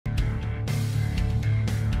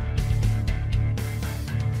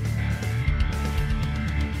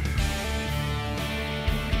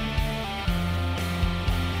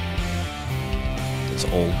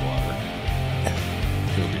It's old water.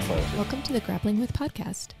 It'll be fun. Welcome to the Grappling With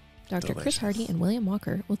podcast. Dr. Chris Hardy and William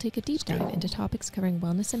Walker will take a deep dive into topics covering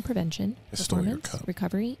wellness and prevention, performance,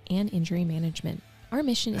 recovery, and injury management. Our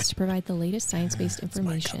mission is to provide the latest science-based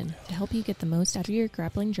information to help you get the most out of your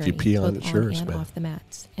grappling journey, both on and off the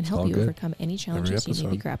mats, and help you overcome any challenges you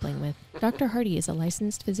may be grappling with. Dr. Hardy is a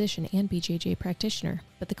licensed physician and BJJ practitioner,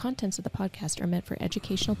 but the contents of the podcast are meant for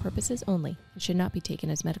educational purposes only and should not be taken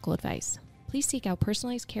as medical advice. Please seek out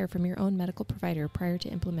personalized care from your own medical provider prior to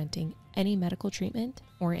implementing any medical treatment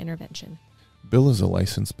or intervention. Bill is a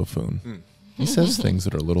licensed buffoon. He says things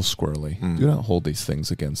that are a little squirrely. Do not hold these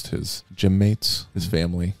things against his gym mates, his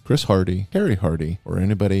family, Chris Hardy, Harry Hardy, or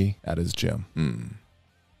anybody at his gym.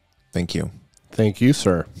 Thank you. Thank you,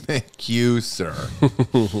 sir. Thank you, sir.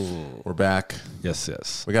 We're back. Yes,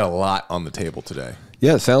 yes. We got a lot on the table today.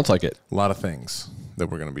 Yeah, it sounds like it. A lot of things that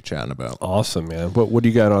we're going to be chatting about. Awesome, man. What do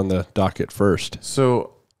you got on the docket first?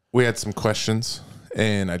 So we had some questions,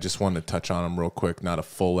 and I just wanted to touch on them real quick. Not a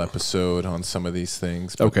full episode on some of these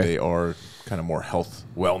things, but they are kind of more health,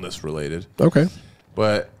 wellness related. Okay.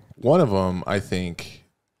 But one of them, I think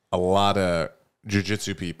a lot of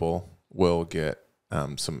jiu-jitsu people will get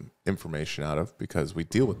some information out of because we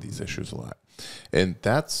deal with these issues a lot. And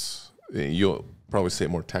that's, you'll probably say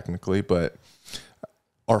it more technically, but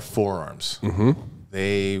our forearms,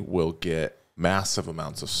 they will get massive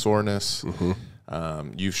amounts of soreness.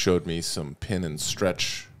 You've showed me some pin and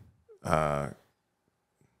stretch kind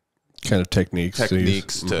of techniques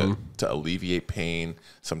to alleviate pain.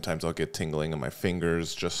 Sometimes I'll get tingling in my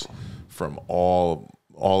fingers just from all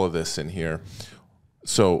of this in here.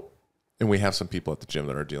 So, and we have some people at the gym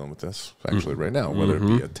that are dealing with this actually right now, whether it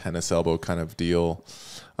be a tennis elbow kind of deal,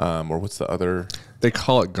 or what's the other? They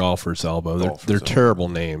call it golfer's elbow. They're terrible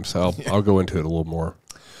names. I'll go into it a little more.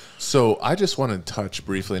 So I just want to touch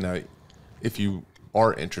briefly now. If you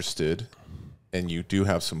are interested and you do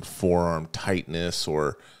have some forearm tightness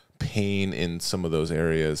or pain in some of those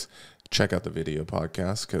areas, check out the video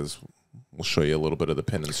podcast because we'll show you a little bit of the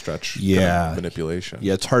pin and stretch kind of manipulation.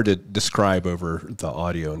 Yeah, it's hard to describe over the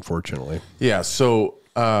audio, unfortunately. Yeah, so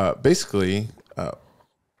basically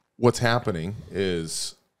what's happening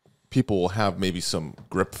is people will have maybe some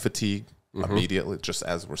grip fatigue immediately, just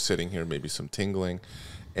as we're sitting here, maybe some tingling.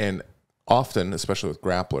 And often, especially with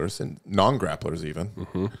grapplers and non-grapplers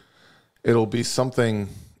even, it'll be something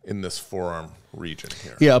in this forearm region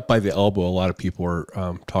here. Yeah, up by the elbow, a lot of people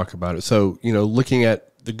are talking about it. So, looking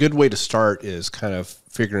at the good way to start is kind of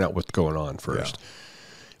figuring out what's going on first.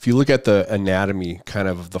 Yeah. If you look at the anatomy kind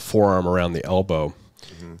of the forearm around the elbow,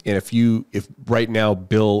 and if right now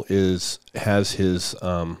Bill has his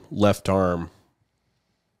left arm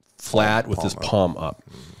flat with his palm up.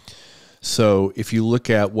 So if you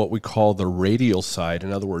look at what we call the radial side,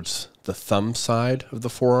 in other words, the thumb side of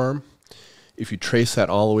the forearm, if you trace that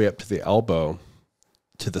all the way up to the elbow,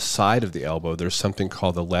 to the side of the elbow, there's something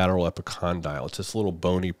called the lateral epicondyle. It's this little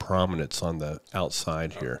bony prominence on the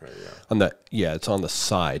outside here. Okay, it's on the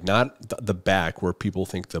side, not the back where people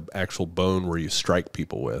think the actual bone where you strike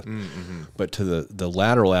people with. But to the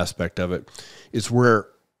lateral aspect of it is where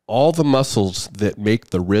all the muscles that make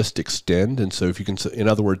the wrist extend. And so if you can, in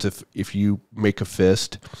other words, if you make a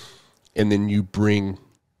fist and then you bring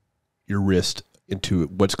your wrist into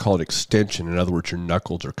what's called extension, in other words, your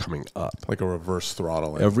knuckles are coming up. Like a reverse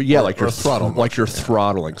throttling. Like you're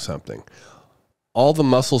throttling something. All the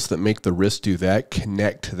muscles that make the wrist do that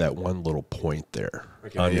connect to that one little point there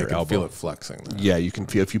on your elbow. You can feel it flexing there. Yeah, you can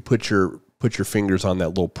feel, if you put your fingers on that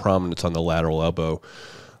little prominence on the lateral elbow,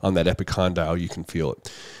 on that epicondyle, you can feel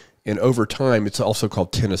it. And over time, it's also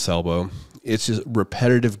called tennis elbow. It's just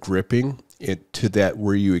repetitive gripping to that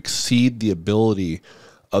where you exceed the ability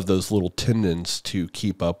of those little tendons to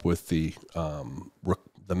keep up with the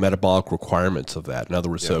metabolic requirements of that. In other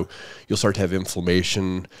words, so you'll start to have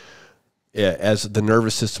inflammation as the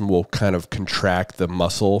nervous system will kind of contract the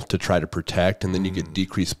muscle to try to protect, and then you get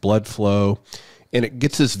decreased blood flow. And it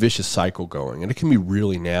gets this vicious cycle going, and it can be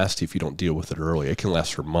really nasty if you don't deal with it early. It can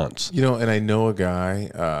last for months. And I know a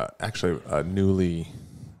guy, actually a newly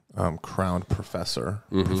crowned professor,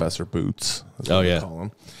 Professor Boots, as we call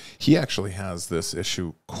him. He actually has this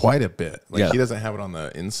issue quite a bit. He doesn't have it on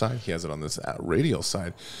the inside; he has it on this radial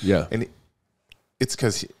side. Yeah, and it's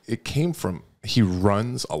because it came from he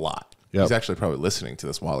runs a lot. Yep. He's actually probably listening to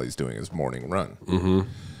this while he's doing his morning run.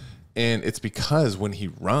 And it's because when he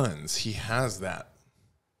runs, he has that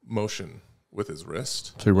motion with his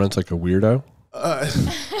wrist. So he runs like a weirdo? I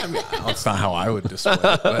mean, that's not how I would display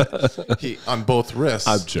it, but he, on both wrists.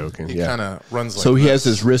 I'm joking. He kind of runs like so he has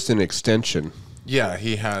his wrist in extension. Yeah,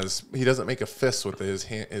 he doesn't make a fist with his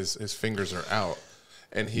hand, his fingers are out.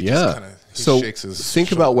 And he just kind of shakes his think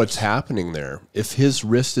shoulders. about what's happening there. If his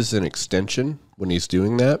wrist is an extension when he's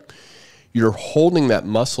doing that, you're holding that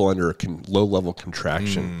muscle under a low-level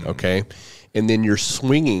contraction, okay? And then you're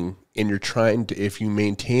swinging, and you're trying to, if you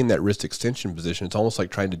maintain that wrist extension position, it's almost like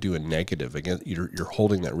trying to do a negative. Again, you're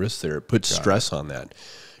holding that wrist there. It puts stress on that.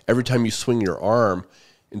 Every time you swing your arm,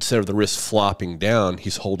 instead of the wrist flopping down,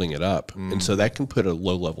 he's holding it up. And so that can put a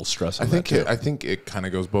low-level stress on that too. I think it kind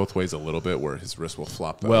of goes both ways a little bit, where his wrist will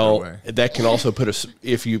flop the other way. That can also put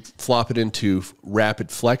if you flop it into rapid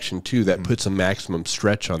flexion too, that puts a maximum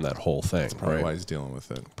stretch on that whole thing. That's probably why he's dealing with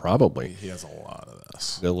it. Probably. He has a lot of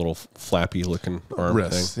this. The little flappy-looking arm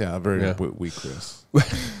wrist. thing. Yeah, very weak wrist.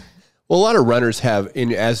 Well, a lot of runners have,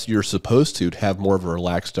 and as you're supposed to, have more of a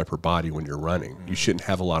relaxed upper body when you're running. You shouldn't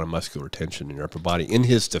have a lot of muscular tension in your upper body, in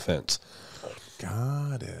his defense.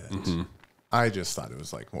 Got it. I just thought it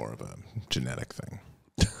was like more of a genetic thing.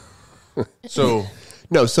 So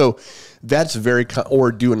that's very,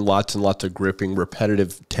 or doing lots and lots of gripping,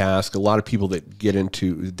 repetitive tasks. A lot of people that get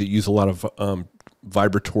into, that use a lot of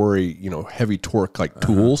vibratory, heavy torque like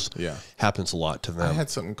tools, happens a lot to them. I had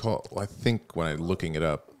something called, I think when I'm looking it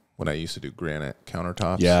up, when I used to do granite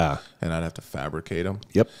countertops. Yeah. And I'd have to fabricate them.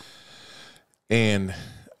 Yep. And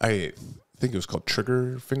I think it was called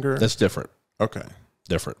trigger finger. That's different. Okay.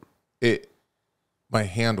 Different. My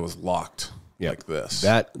hand was locked like this.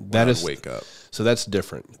 That is wake up. So that's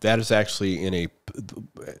different. That is actually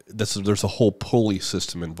there's a whole pulley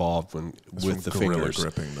system involved with the fingers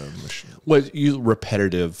gripping the machine. Well,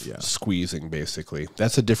 repetitive squeezing basically.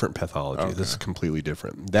 That's a different pathology. Okay. This is completely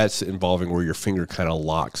different. That's involving where your finger kind of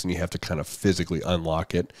locks and you have to kind of physically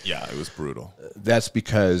unlock it. Yeah, it was brutal. That's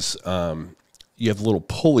because you have little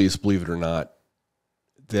pulleys, believe it or not,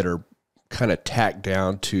 that are kind of tacked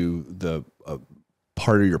down to the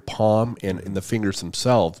part of your palm and the fingers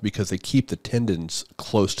themselves, because they keep the tendons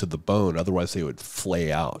close to the bone. Otherwise they would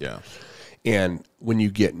flay out. Yeah. And when you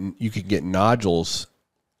could get nodules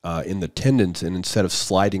in the tendons, and instead of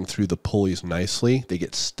sliding through the pulleys nicely, they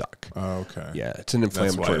get stuck. Oh, okay. Yeah. It's an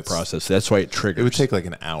inflammatory process. That's why it triggers. It would take like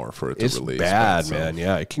an hour for it to release. It's bad, man.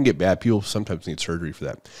 Yeah. It can get bad. People sometimes need surgery for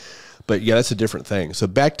that. But yeah, that's a different thing. So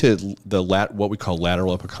back to what we call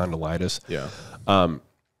lateral epicondylitis. Yeah.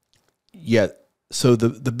 So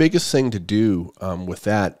the biggest thing to do with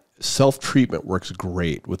that, self-treatment works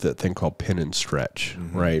great with that thing called pin and stretch,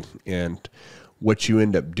 right? And what you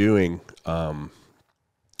end up doing,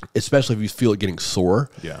 especially if you feel it getting sore,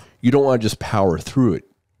 you don't want to just power through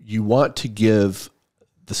it. You want to give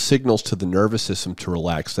the signals to the nervous system to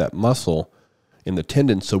relax that muscle in the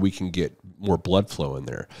tendon so we can get more blood flow in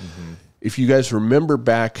there. If you guys remember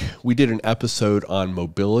back, we did an episode on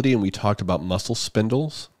mobility and we talked about muscle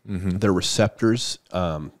spindles. They're receptors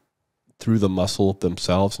through the muscle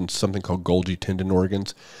themselves, and something called Golgi tendon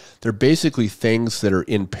organs. They're basically things that are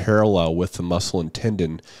in parallel with the muscle and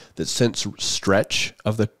tendon that sense stretch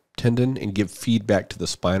of the tendon and give feedback to the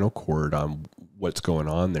spinal cord on what's going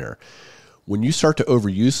on there. When you start to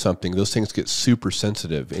overuse something, those things get super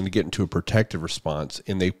sensitive and get into a protective response,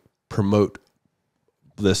 and they promote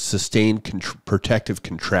the sustained protective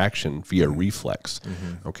contraction via reflex.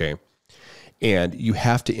 Okay. And you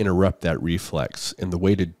have to interrupt that reflex. And the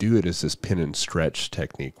way to do it is this pin and stretch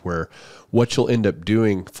technique, where what you'll end up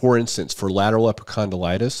doing, for instance, for lateral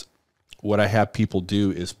epicondylitis, what I have people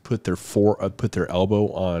do is put their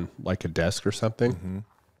elbow on like a desk or something.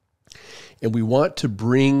 And we want to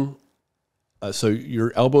bring, so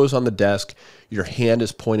your elbow is on the desk, your hand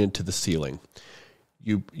is pointed to the ceiling.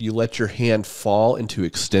 You let your hand fall into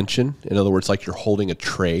extension. In other words, like you're holding a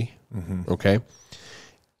tray, okay?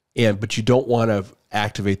 But you don't want to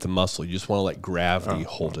activate the muscle. You just want to let gravity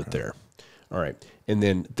hold it there. All right. And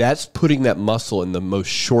then that's putting that muscle in the most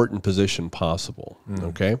shortened position possible,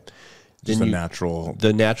 okay? Just the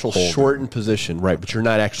natural shortened position, right? But you're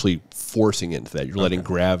not actually forcing into that. You're letting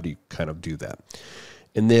gravity kind of do that.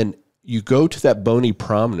 And then you go to that bony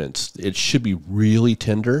prominence. It should be really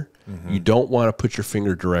tender. You don't want to put your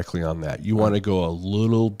finger directly on that. You want to go a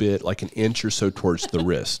little bit, like an inch or so towards the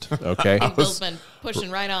wrist, okay? Bill's been pushing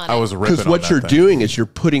right on I was ripping on that. Because what you're doing is you're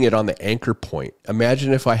putting it on the anchor point.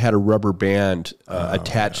 Imagine if I had a rubber band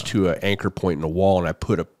attached to an anchor point in a wall and I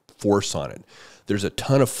put a force on it. There's a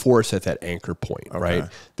ton of force at that anchor point, right?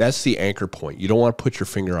 That's the anchor point. You don't want to put your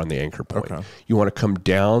finger on the anchor point. You want to come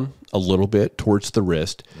down a little bit towards the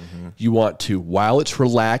wrist. You want to, while it's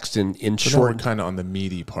relaxed and in short, kind of on the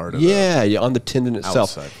meaty part of it. On the tendon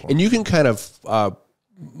itself. And you can kind of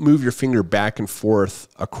move your finger back and forth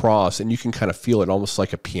across, and you can kind of feel it almost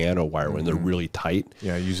like a piano wire when they're really tight.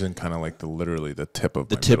 Yeah, using kind of like literally the tip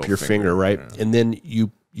of your finger, right? Yeah. And then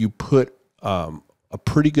you put a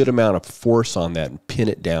pretty good amount of force on that and pin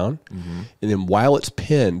it down. And then while it's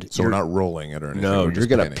pinned, so we're not rolling it or anything. No, you're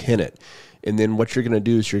going to pin it. And then what you're going to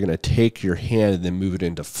do is you're going to take your hand and then move it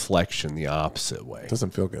into flexion the opposite way.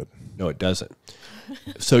 Doesn't feel good. No, it doesn't.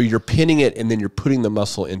 So you're pinning it, and then you're putting the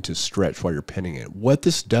muscle into stretch while you're pinning it. What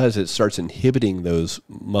this does, it starts inhibiting those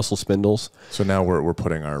muscle spindles. So now we're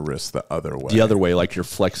putting our wrist the other way. The other way, like you're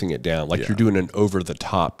flexing it down, like you're doing an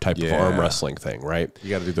over-the-top type of arm wrestling thing, right? You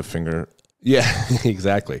got to do the finger. Yeah,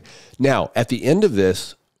 exactly. Now, at the end of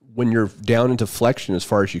this, when you're down into flexion as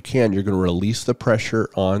far as you can, you're going to release the pressure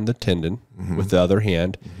on the tendon with the other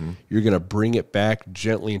hand. You're going to bring it back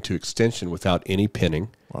gently into extension without any pinning.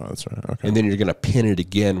 Wow, that's right. Okay. And then you're going to pin it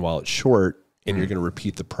again while it's short, and you're going to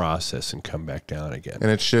repeat the process and come back down again. And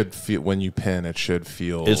it should feel, when you pin, it should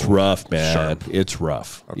feel It's rough, man. sharp. It's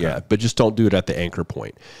rough. Okay. Yeah, but just don't do it at the anchor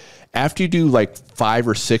point. After you do like 5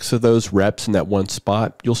 or 6 of those reps in that one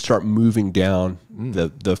spot, you'll start moving down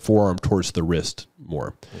the forearm towards the wrist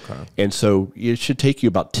more. Okay. And so it should take you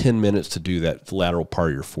about 10 minutes to do that, the lateral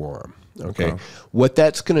part of your forearm. Okay. What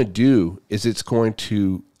that's going to do is it's going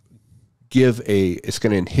to it's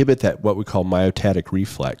going to inhibit that, what we call myotatic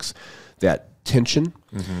reflex, that tension.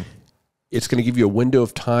 It's going to give you a window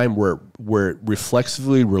of time where it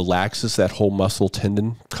reflexively relaxes that whole muscle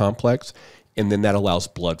tendon complex. And then that allows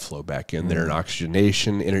blood flow back in there and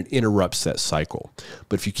oxygenation, and it interrupts that cycle.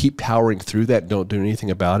 But if you keep powering through that, don't do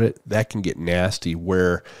anything about it, that can get nasty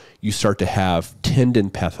where you start to have tendon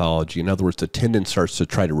pathology. In other words, the tendon starts to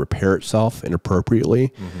try to repair itself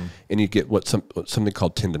inappropriately, and you get something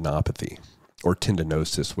called tendinopathy or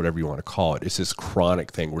tendinosis, whatever you want to call it. It's this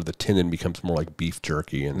chronic thing where the tendon becomes more like beef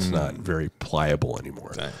jerky and it's not very pliable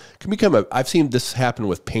anymore. It can become I've seen this happen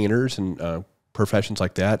with painters and professions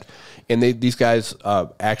like that, and these guys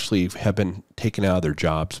actually have been taken out of their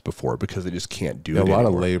jobs before because they just can't do it anymore. A lot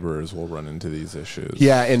of laborers will run into these issues.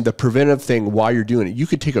 Yeah, and the preventive thing while you're doing it, you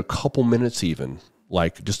could take a couple minutes even,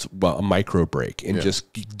 like just a micro break, and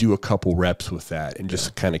just do a couple reps with that, and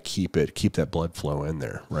just kind of keep that blood flow in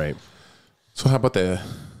there, right? So how about the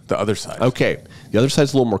other side? Okay, the other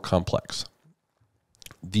side's a little more complex.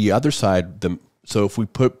 The other side, so if we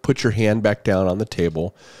put your hand back down on the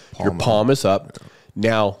table, your palm is up.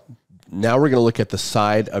 Yeah. Now we're going to look at the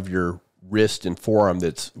side of your wrist and forearm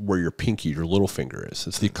that's where your pinky, your little finger is.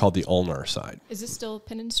 It's called the ulnar side. Is this still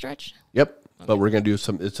pin and stretch? Yep. Okay. But we're going to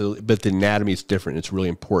do but the anatomy is different. It's really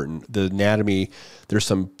important. The anatomy, there's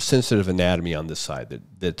some sensitive anatomy on this side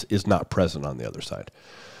that is not present on the other side.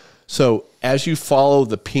 So as you follow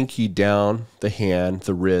the pinky down the hand,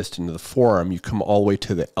 the wrist, into the forearm, you come all the way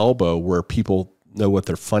to the elbow where people know what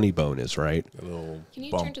their funny bone is, right? Can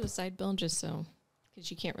you turn to the side, Bill, just so,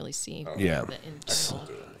 because you can't really see the internal.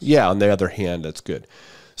 Yeah, on the other hand, that's good.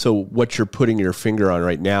 So what you're putting your finger on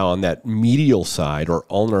right now on that medial side or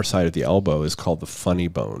ulnar side of the elbow is called the funny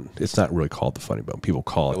bone. It's not really called the funny bone. People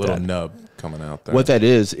call it that. A little nub coming out there. What that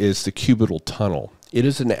is the cubital tunnel. It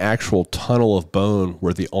is an actual tunnel of bone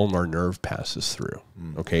where the ulnar nerve passes through.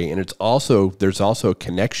 Okay, and there's also a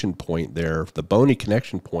connection point there, the bony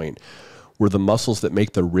connection point, where the muscles that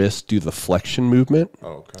make the wrist do the flexion movement,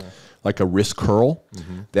 like a wrist curl,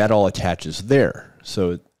 that all attaches there.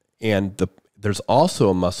 So, there's also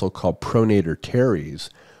a muscle called pronator teres,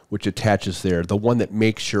 which attaches there, the one that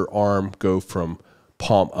makes your arm go from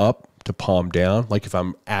palm up to palm down. Like if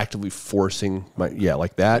I'm actively forcing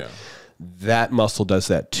like that. Yeah. That muscle does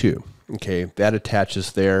that too. Okay, that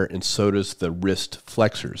attaches there, and so does the wrist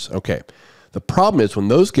flexors. Okay, the problem is when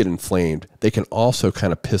those get inflamed, they can also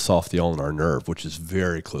kind of piss off the ulnar nerve, which is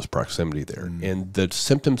very close proximity there. And the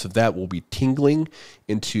symptoms of that will be tingling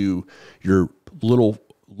into your little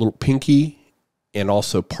pinky and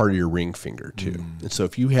also part of your ring finger too. And so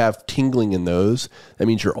if you have tingling in those, that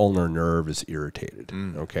means your ulnar nerve is irritated,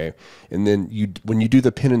 okay? And then when you do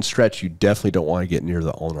the pin and stretch, you definitely don't want to get near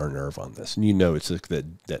the ulnar nerve on this. And it's like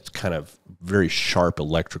that's kind of very sharp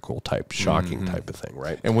electrical type, shocking type of thing,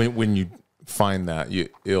 right? And when you find that,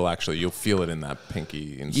 you'll feel it in that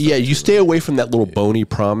pinky and stuff. Yeah, you stay away from that little bony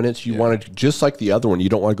prominence. You want to, just like the other one, you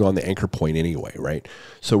don't want to go on the anchor point anyway, right?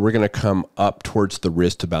 So we're going to come up towards the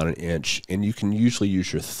wrist about an inch, and you can usually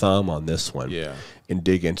use your thumb on this one and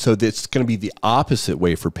dig in. So it's going to be the opposite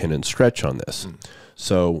way for pin and stretch on this.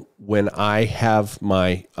 So when I have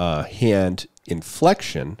my hand in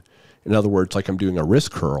flexion, in other words, like I'm doing a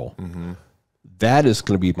wrist curl, that is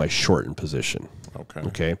going to be my shortened position.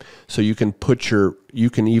 Okay. So you can you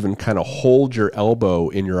can even kind of hold your elbow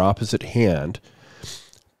in your opposite hand,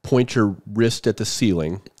 point your wrist at the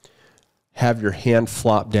ceiling, have your hand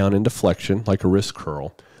flop down into flexion like a wrist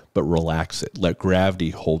curl, but relax it. Let gravity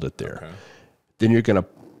hold it there. Then you're going to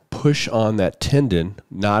push on that tendon,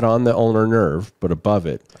 not on the ulnar nerve, but above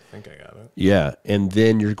it. I think I got it. Yeah, and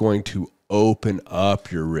then you're going to open up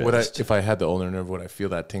your wrist. If I had the ulnar nerve, would I feel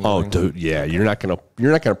that tingling? Oh, dude, yeah. Okay. You're not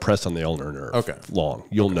gonna press on the ulnar nerve. Long.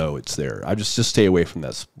 You'll know it's there. I just stay away from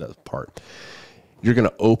that part. You're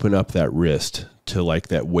gonna open up that wrist to like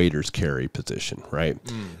that waiter's carry position, right?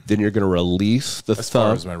 Then you're gonna release the thumb. As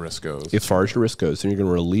far as my wrist goes. As far as your wrist goes, then you're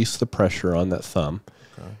gonna release the pressure on that thumb.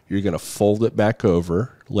 Okay. You're gonna fold it back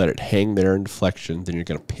over, let it hang there in flexion. Then you're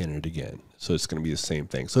gonna pin it again. So it's gonna be the same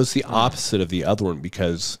thing. So it's the opposite of the other one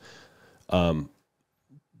because.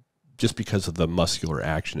 Just because of the muscular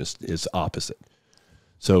action is opposite.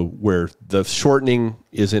 So where the shortening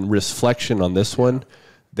is in wrist flexion on this one,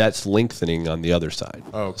 that's lengthening on the other side.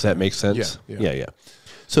 Oh, okay. Does that make sense? Yeah.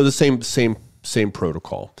 So the same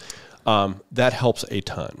protocol. That helps a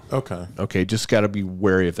ton. Okay. Just got to be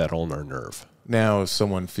wary of that ulnar nerve. Now, if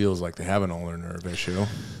someone feels like they have an ulnar nerve issue,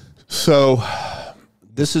 so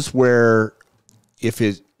this is where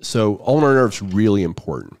ulnar nerve's really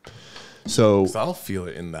important. So I'll feel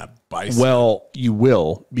it in that bicep. Well, you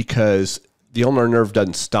will, because the ulnar nerve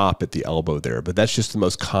doesn't stop at the elbow there, but that's just the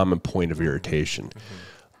most common point of irritation.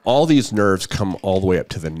 All these nerves come all the way up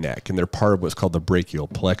to the neck, and they're part of what's called the brachial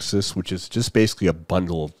plexus, which is just basically a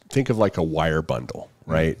bundle. Think of like a wire bundle,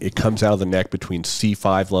 right? It comes out of the neck between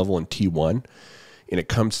C5 level and T1, and it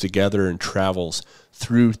comes together and travels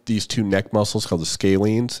through these two neck muscles called the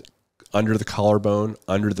scalenes, under the collarbone,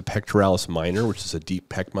 under the pectoralis minor, which is a deep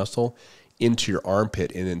pec muscle, into your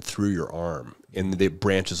armpit, and then through your arm. And it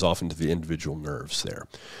branches off into the individual nerves there.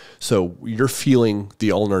 So you're feeling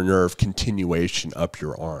the ulnar nerve continuation up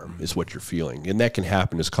your arm is what you're feeling. And that can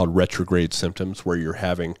happen. It's called retrograde symptoms, where you're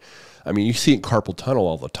having, you see it in carpal tunnel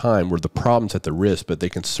all the time, where the problem's at the wrist, but they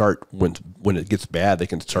can start, when it gets bad, they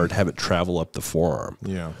can start have it travel up the forearm.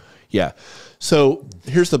 Yeah. So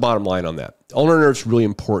here's the bottom line on that. Ulnar nerve's really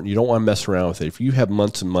important. You don't want to mess around with it. If you have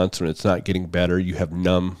months and months and it's not getting better, you have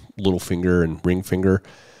numb little finger and ring finger,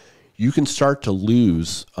 you can start to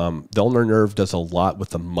lose. The ulnar nerve does a lot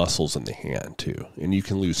with the muscles in the hand too. And you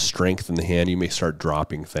can lose strength in the hand. You may start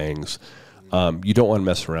dropping things. You don't want to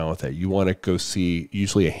mess around with that. You want to go see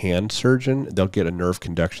usually a hand surgeon. They'll get a nerve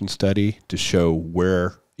conduction study to show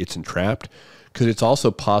where it's entrapped. Because it's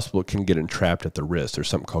also possible it can get entrapped at the wrist. There's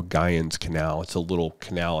something called Guyon's canal. It's a little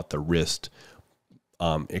canal at the wrist.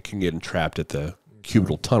 It can get entrapped at the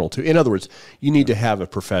cubital tunnel too. In other words, you need to have a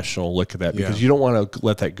professional look at that, because you don't want to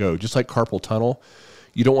let that go. Just like carpal tunnel,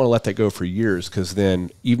 you don't want to let that go for years, because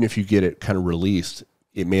then even if you get it kind of released,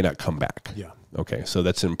 it may not come back. Okay, so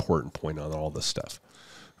that's an important point on all this stuff.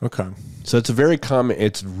 Okay. So it's a very common,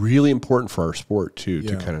 it's really important for our sport too,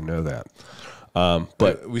 to kind of know that.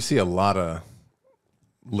 But we see a lot of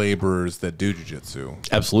laborers that do jiu-jitsu.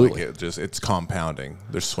 Absolutely. Like it's compounding.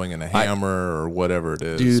 They're swinging a hammer or whatever it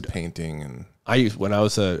is, dude, painting. And when I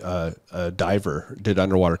was a diver, did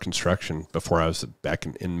underwater construction before I was back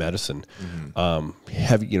in medicine,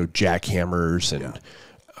 heavy, jackhammers and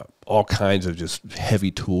all kinds of just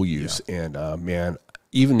heavy tool use. And man,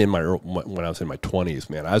 even when I was in my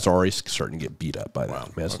 20s, man, I was already starting to get beat up by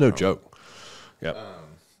that. Man, it's no joke. Yep.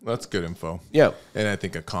 That's good info. Yeah. And I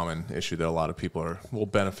think a common issue that a lot of people will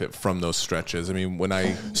benefit from those stretches.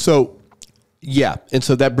 Yeah. And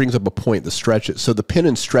so that brings up a point, the stretch. So the pin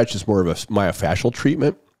and stretch is more of a myofascial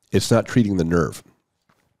treatment. It's not treating the nerve.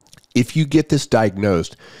 If you get this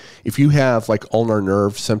diagnosed, if you have like ulnar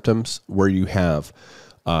nerve symptoms where you have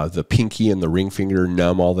the pinky and the ring finger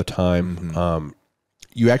numb all the time,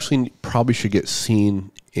 you actually probably should get seen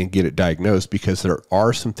and get it diagnosed, because there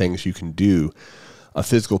are some things you can do. A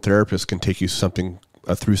physical therapist can take you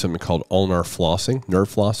through something called ulnar flossing, nerve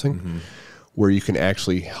flossing, where you can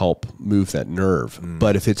actually help move that nerve.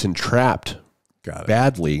 But if it's entrapped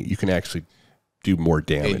badly, you can actually do more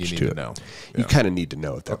damage to it. You kind of need to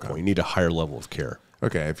know at that point. You need a higher level of care.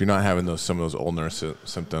 Okay, if you're not having some of those ulnar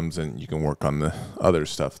symptoms, and you can work on the other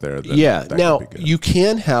stuff there. Now you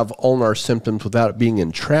can have ulnar symptoms without it being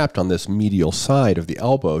entrapped on this medial side of the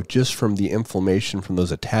elbow, just from the inflammation from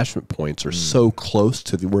those attachment points are so close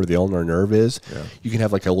to where the ulnar nerve is. You can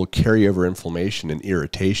have like a little carryover inflammation and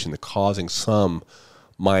irritation that causing some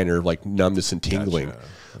minor like numbness and tingling.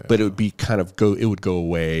 But it would be it would go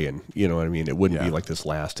away, and you know what I mean? It wouldn't be like this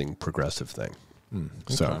lasting progressive thing.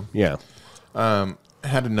 So, yeah.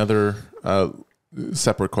 Had another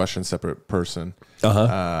separate question, separate person.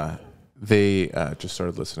 They just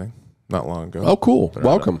started listening not long ago. Oh, cool.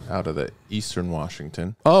 Welcome. Out of the Eastern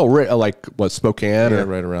Washington. Oh, right. Like what, Spokane? Yeah,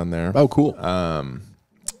 right around there. Oh, cool.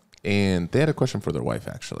 And they had a question for their wife,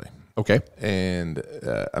 actually. Okay. And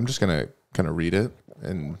I'm just going to kind of read it,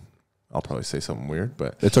 and I'll probably say something weird,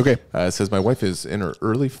 but it's okay. It says, my wife is in her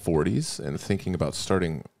early 40s and thinking about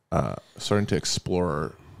starting to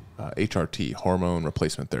explore HRT, hormone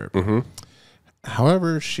replacement therapy.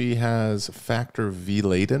 However, she has factor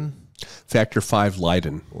V-Leiden. Factor 5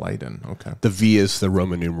 Leiden. Leiden, okay. The V is the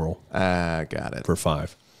Roman numeral. Got it. For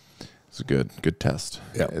 5. It's a good test.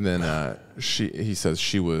 Yeah. And then he says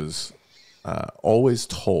she was always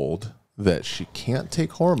told that she can't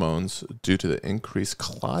take hormones due to the increased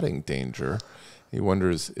clotting danger. He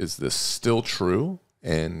wonders, is this still true?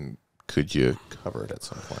 And could you cover it at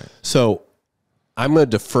some point? So I'm going to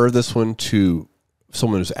defer this one to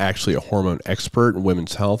someone who's actually a hormone expert in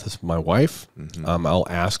women's health. This is my wife. I'll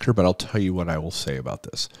ask her, but I'll tell you what I will say about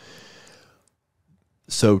this.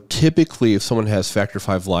 So typically, if someone has factor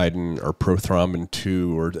 5 Leiden or prothrombin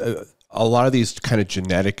 2, or a lot of these kind of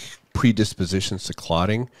genetic predispositions to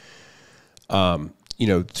clotting,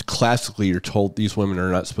 classically you're told these women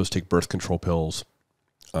are not supposed to take birth control pills,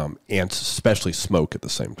 and especially smoke at the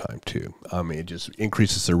same time too. It just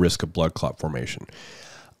increases their risk of blood clot formation.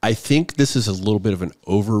 I think this is a little bit of an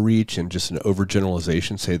overreach and just an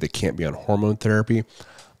overgeneralization, say they can't be on hormone therapy.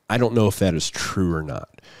 I don't know if that is true or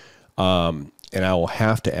not. And I will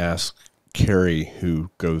have to ask Carrie, who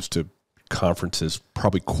goes to conferences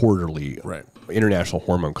probably quarterly, right, international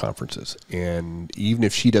hormone conferences. And even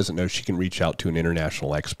if she doesn't know, she can reach out to an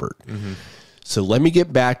international expert. So let me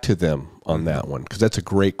get back to them on that one, because that's a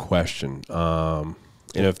great question. And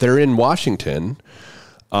if they're in Washington,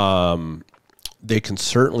 they can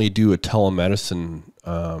certainly do a telemedicine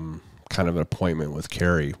kind of an appointment with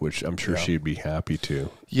Carrie, which I'm sure she'd be happy to.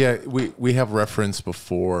 Yeah, we have referenced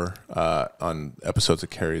before on episodes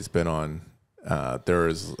that Carrie's been on. There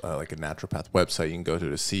is like a naturopath website you can go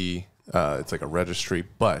to see. It's like a registry,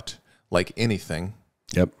 but like anything,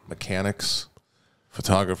 mechanics,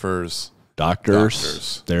 photographers,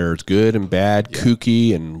 doctors. There's good and bad,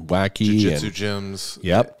 kooky and wacky. Jiu-Jitsu gyms.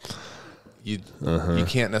 You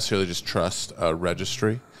can't necessarily just trust a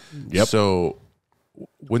registry. So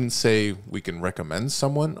wouldn't say we can recommend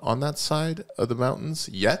someone on that side of the mountains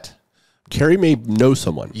yet. Carrie may know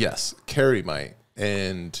someone. Yes, Carrie might.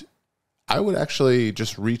 And I would actually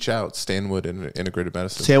just reach out, Stanwood Integrated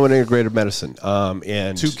Medicine. Stanwood Integrated Medicine.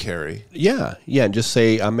 And to Carrie. Yeah, and just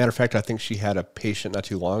say, matter of fact, I think she had a patient not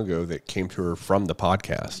too long ago that came to her from the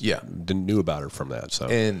podcast. Yeah. Knew about her from that. So,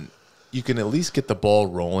 and you can at least get the ball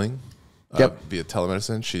rolling via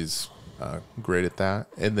telemedicine. She's great at that.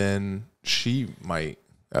 And then she might,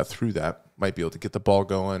 through that, might be able to get the ball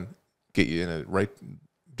going, get you in a right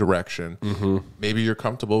direction. Maybe you're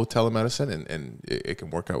comfortable with telemedicine and it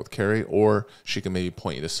can work out with Carrie, or she can maybe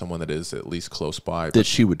point you to someone that is at least close by. That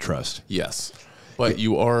she would trust. Yes. But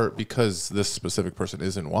you are, because this specific person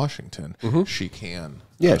is in Washington, she can.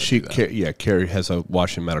 Carrie has a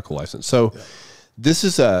Washington medical license. So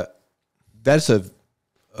that's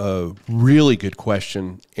a really good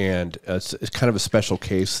question, and it's kind of a special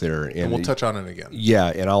case there. And we'll touch on it again. Yeah,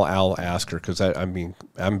 and I'll ask her, because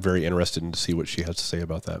I'm very interested in to see what she has to say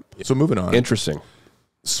about that. So moving on. Interesting.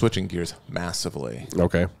 Switching gears massively.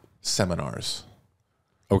 Okay. Seminars.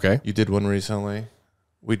 Okay. You did one recently.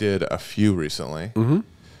 We did a few recently. And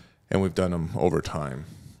we've done them over time.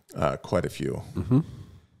 Quite a few.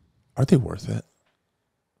 Are they worth it?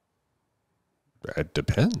 It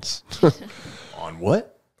depends. On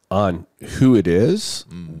what? On who it is,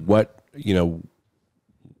 what,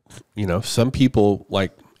 some people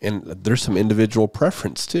like, and there's some individual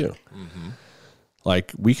preference too.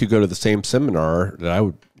 Like, we could go to the same seminar that I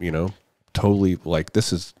would, totally like,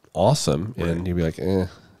 this is awesome. Right. And you'd be like, yeah.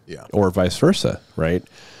 Or vice versa. Right.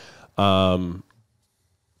 I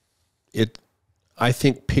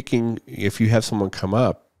think if you have someone come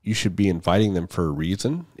up, you should be inviting them for a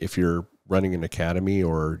reason. If you're running an academy,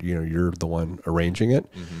 or you're the one arranging it,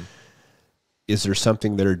 is there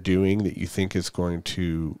something they're doing that you think is going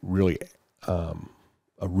to really a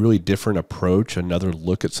really different approach, another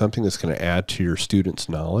look at something that's going to add to your students'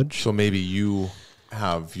 knowledge? So maybe you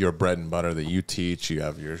have your bread and butter that you teach, you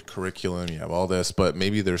have your curriculum, you have all this, but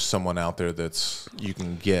maybe there's someone out there that's you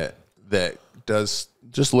can get that does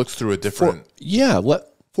just looks through a different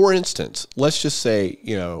For instance, let's just say,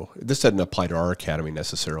 this doesn't apply to our academy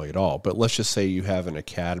necessarily at all, but let's just say you have an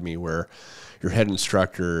academy where your head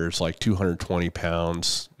instructor is like 220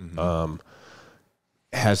 pounds,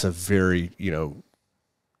 has a very,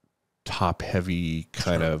 top heavy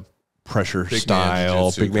kind of pressure big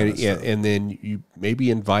style, big man, and then you maybe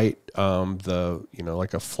invite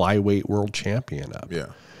like a flyweight world champion up. Yeah.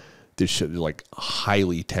 this should like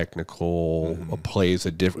highly technical, plays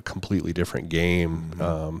a completely different game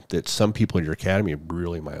that some people in your academy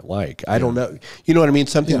really might like. I don't know. You know what I mean?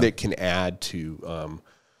 Something that can add to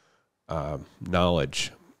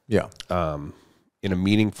knowledge in a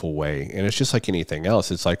meaningful way. And it's just like anything else.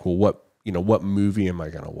 It's like, well, what movie am I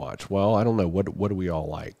going to watch? Well, I don't know. What do we all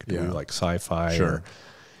like? Do we like sci-fi? Sure.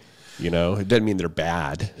 Or, it doesn't mean they're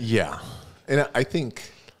bad. Yeah. And I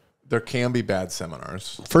think there can be bad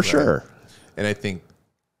seminars. For sure. And I think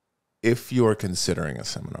if you're considering a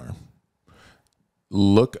seminar,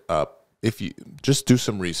 look up, if you just do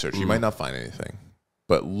some research, you might not find anything,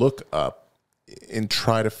 but look up and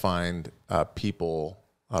try to find people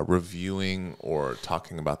reviewing or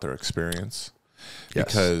talking about their experience. Yes.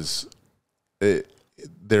 Because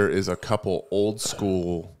there is a couple old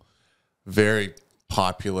school, very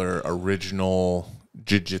popular, original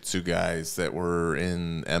Jiu-Jitsu guys that were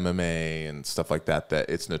in MMA and stuff like that, that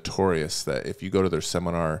it's notorious that if you go to their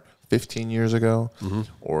seminar 15 years ago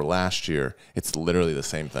or last year, it's literally the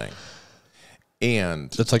same thing.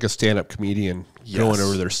 And it's like a stand-up comedian going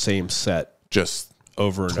over their same set just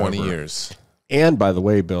over and 20 over. years. And by the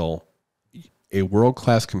way, Bill, a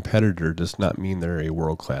world-class competitor does not mean they're a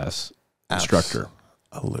world-class instructor.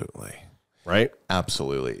 Absolutely. Right?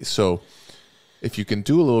 Absolutely. So if you can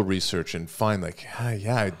do a little research and find like,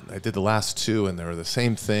 I did the last two and they were the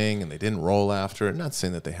same thing and they didn't roll after it. I'm not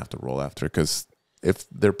saying that they have to roll after it, because if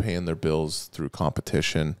they're paying their bills through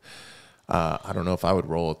competition, I don't know if I would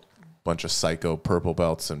roll a bunch of psycho purple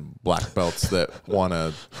belts and black belts that want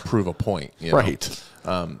to prove a point. Right.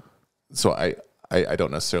 So I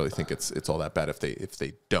don't necessarily think it's all that bad if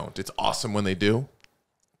they don't. It's awesome when they do,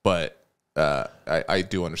 but I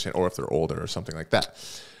do understand, or if they're older or something like that.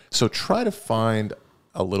 So try to find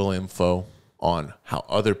a little info on how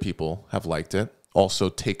other people have liked it. Also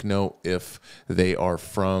take note if they are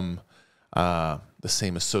from the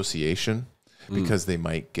same association, because they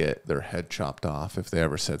might get their head chopped off if they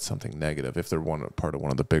ever said something negative, if they're part of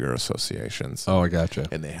one of the bigger associations. Oh, I gotcha.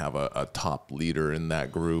 And they have a top leader in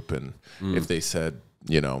that group. And if they said,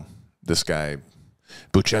 this guy,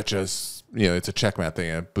 Buchecha's, it's a checkmat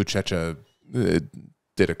thing. Buchecha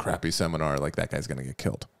did a crappy seminar, like that guy's going to get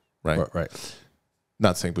killed. Right.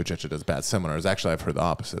 Not saying Buchecha does bad seminars. Actually, I've heard the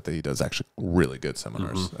opposite, that he does actually really good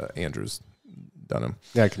seminars. Andrew's done them.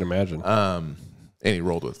 Yeah, I can imagine. And he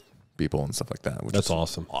rolled with people and stuff like that, which that's is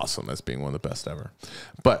awesome. Awesome as being one of the best ever.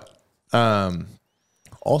 But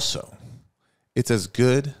also, it's as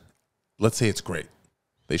good. Let's say it's great.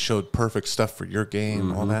 They showed perfect stuff for your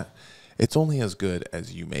game, all that. It's only as good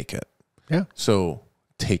as you make it. Yeah. So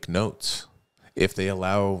take notes. If they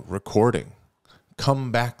allow recording,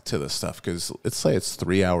 come back to the stuff, because let's say it's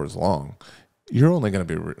 3 hours long. You're only going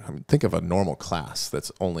to be, think of a normal class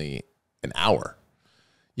that's only an hour.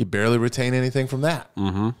 You barely retain anything from that.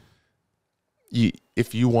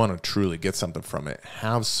 If you want to truly get something from it,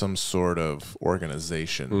 have some sort of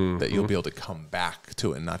organization that you'll be able to come back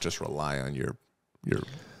to it and not just rely on your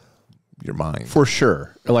mind. For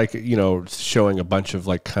sure. Like, showing a bunch of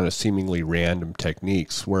like kind of seemingly random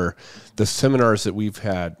techniques, where the seminars that we've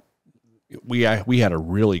had, we had a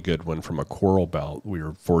really good one from a coral belt we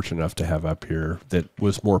were fortunate enough to have up here that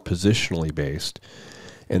was more positionally based,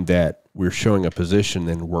 and that we're showing a position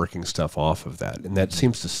and working stuff off of that. And that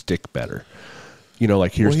seems to stick better.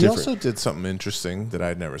 Like here's he different. Also did something interesting that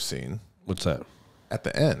I'd never seen. What's that? At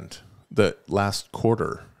the end, the last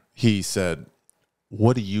quarter, he said,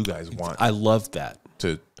 what do you guys want? I love that.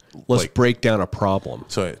 Let's break down a problem.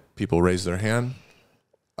 So people raise their hand.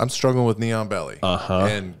 I'm struggling with knee on belly.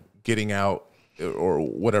 And getting out or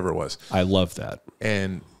whatever it was. I love that.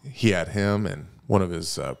 And he had him and one of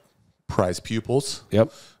his prize pupils.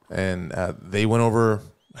 Yep. And they went over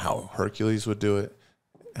how Hercules would do it,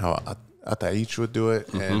 how Ataich would do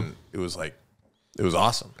it, and it was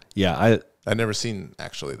awesome. Yeah, I'd never seen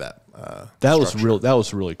actually that. That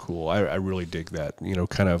was really cool. I really dig that.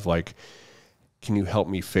 Kind of like, can you help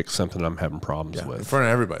me fix something I'm having problems with in front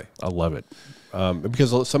of everybody? I love it.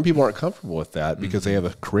 Because some people aren't comfortable with that because they have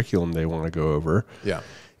a curriculum they want to go over. Yeah,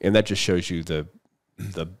 and that just shows you the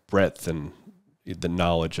breadth and the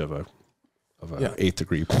knowledge of a 8th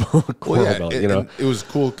degree coral belt. And it was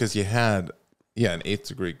cool because you had an 8th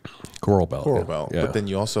degree coral belt, yeah. But then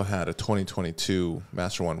you also had a 2022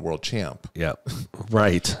 Master One World Champ. Yeah,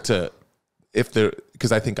 right.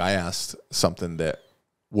 Because I think I asked something that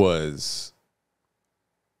was.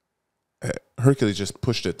 Hercules just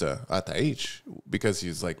pushed it to Ataich because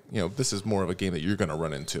he's like, this is more of a game that you're going to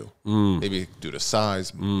run into. Maybe due to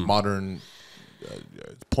size, modern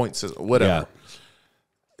point system, whatever.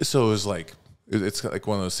 Yeah. So it was like, It's like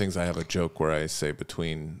one of those things. I have a joke where I say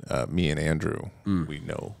between me and Andrew, we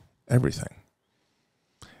know everything.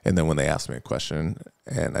 And then when they ask me a question,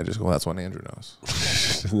 and I just go, well, that's what Andrew knows.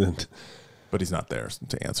 But he's not there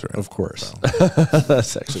to answer it. Of course. So.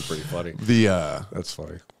 That's actually pretty funny. That's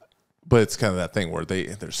funny. But it's kind of that thing where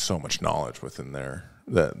there's so much knowledge within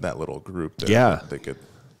that little group that they could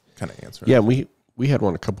kind of answer. Yeah, we had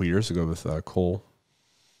one a couple years ago with Cole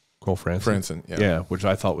Franson. Yeah, which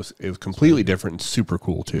I thought was completely different and super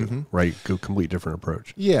cool too. Right, complete different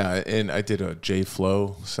approach. Yeah, and I did a J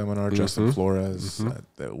Flow seminar, Justin Flores,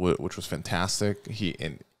 which was fantastic. He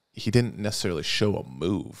didn't necessarily show a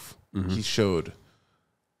move. He showed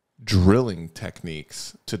drilling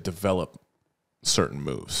techniques to develop certain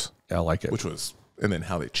moves. I like it. And then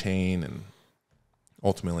how they chain, and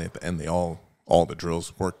ultimately at the end, all the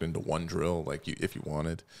drills worked into one drill, like if you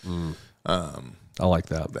wanted. I like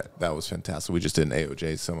that. That was fantastic. We just did an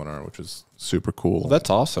AOJ seminar, which was super cool. Well, that's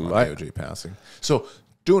awesome. AOJ passing. So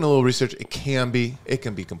doing a little research, it can be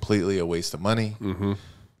completely a waste of money.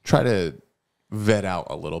 Try to vet out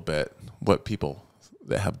a little bit what people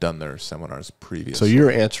that have done their seminars previously. So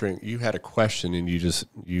you had a question and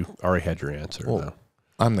you already had your answer. Well,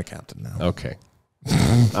 I'm the captain now. Okay.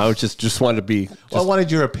 I was just wanted to be. I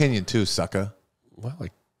wanted your opinion too, sucker. Well,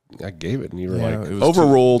 I gave it and you were it was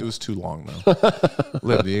overruled. It was too long though.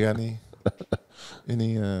 Liv, do you got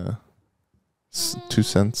any 2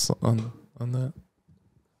 cents on that?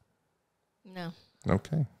 No.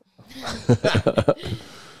 Okay.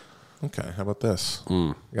 Okay, how about this?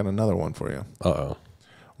 I got another one for you. Uh-oh.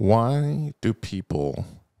 Why do people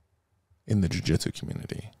in the jiu-jitsu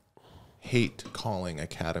community hate calling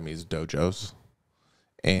academies dojos,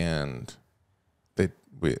 and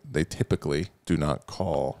they typically do not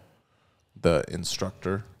call the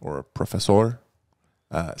instructor or professor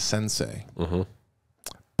sensei?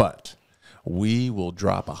 But we will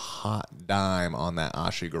drop a hot dime on that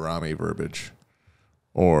ashigarami verbiage.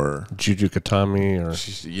 Or Jujukatami, or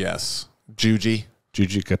yes,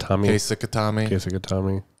 Jujikatami,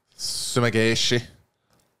 Kesakatami, Sumageshi.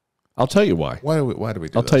 I'll tell you why. Why do we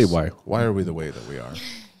do I'll tell you why. Why are we the way that we are?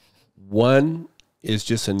 One is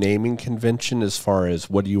just a naming convention as far as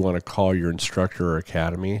what do you want to call your instructor or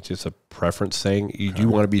academy. It's just a preference thing. Do you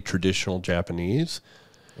want to be traditional Japanese?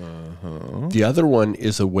 The other one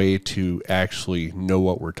is a way to actually know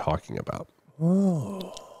what we're talking about.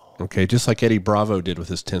 Okay, just like Eddie Bravo did with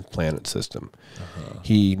his 10th Planet system.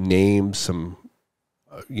 He named some,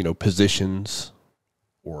 positions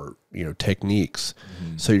or, techniques.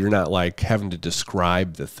 So you're not like having to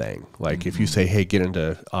describe the thing. Like if you say, hey, get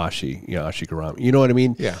into Ashigarami, you know what I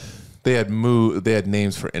mean? Yeah. They had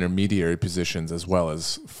names for intermediary positions as well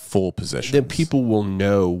as full positions. Then people will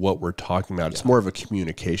know what we're talking about. It's more of a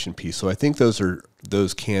communication piece. So I think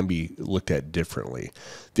those can be looked at differently.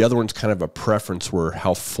 The other one's kind of a preference where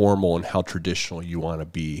how formal and how traditional you want to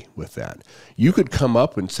be with that. You could come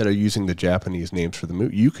up, instead of using the Japanese names for the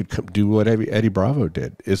move, you could do what Eddie Bravo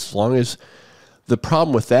did. As long as the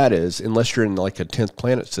problem with that is, unless you're in like a 10th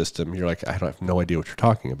Planet system, you're like, I have no idea what you're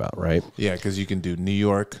talking about, right? Yeah, because you can do New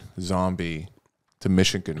York Zombie to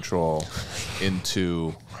Mission Control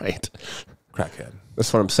into crackhead.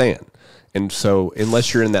 That's what I'm saying. And so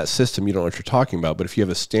unless you're in that system, you don't know what you're talking about. But if you have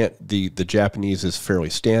the Japanese is fairly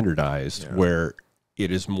standardized where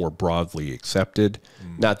it is more broadly accepted.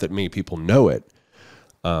 Not that many people know it.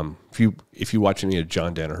 If you watch any of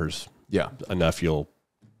John Danaher's enough, you'll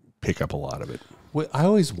pick up a lot of it. Well, I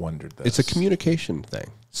always wondered this. It's a communication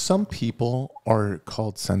thing. Some people are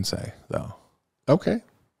called sensei, though. Okay.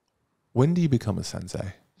 When do you become a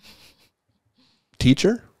sensei?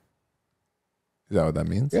 Teacher? Is that what that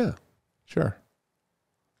means? Yeah. Sure.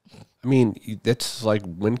 I mean, that's like,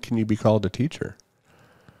 when can you be called a teacher?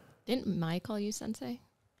 Didn't Mai call you sensei?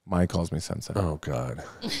 Mai calls me sensei. Oh, God.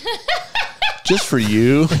 Just for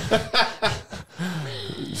you.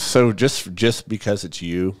 So just because it's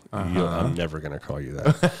you, I'm never going to call you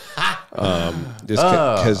that.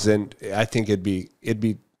 Because then I think it'd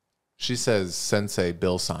be. She says Sensei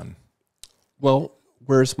Bill-san. Well,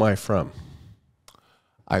 where's Mai from?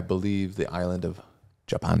 I believe the island of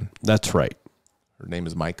Japan. That's right. Her name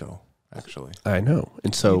is Maiko, actually. I know,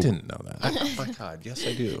 and so you didn't know that. Oh my God, yes,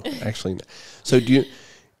 I do. Actually,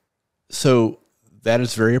 so that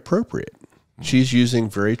is very appropriate. She's using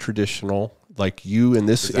very traditional. Like you in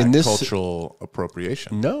this cultural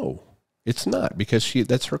appropriation. No, it's not, because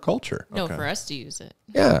that's her culture. No, for us to use it.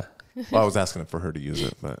 Yeah. Well, I was asking for her to use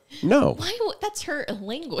it, but no. Why? That's her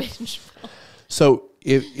language. So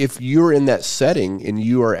if you're in that setting and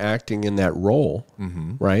you are acting in that role,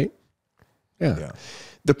 right? Yeah.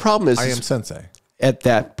 The problem is I am sensei at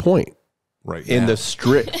that point. right in now. the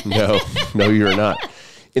strict, no, you're not.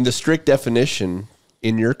 In the strict definition,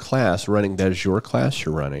 in your class running, that is your class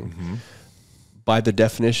you're running, by the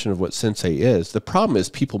definition of what sensei is, the problem is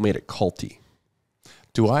people made it culty.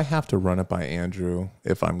 Do I have to run it by Andrew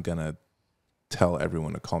if I'm going to tell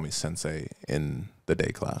everyone to call me sensei in the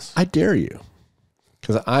day class? I dare you.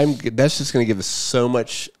 Because that's just going to give us so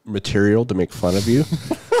much material to make fun of you.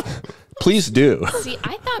 Please do. See,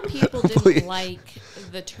 I thought people didn't like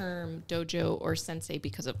the term dojo or sensei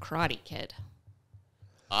because of Karate Kid.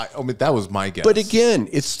 I mean, that was my guess. But again,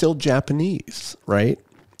 it's still Japanese, right?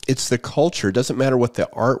 It's the culture. It doesn't matter what the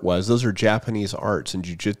art was. Those are Japanese arts and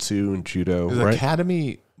jiu-jitsu and judo. Is right?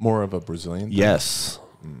 academy more of a Brazilian thing? Yes.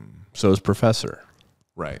 So is professor.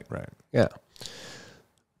 Right. Yeah.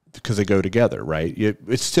 Because they go together, right?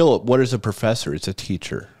 It's still, what is a professor? It's a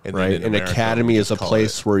teacher, And right? in An America, academy we is a call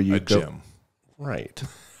place it where you a go. gym. Right.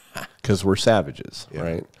 Because we're savages, Yeah.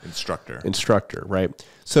 right? Instructor, right?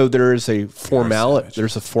 So there is a formality.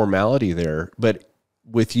 There's a formality there, but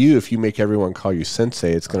with you, if you make everyone call you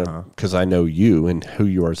sensei, it's gonna, because I know you and who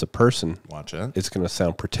you are as a person. Watch it. It's gonna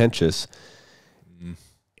sound pretentious,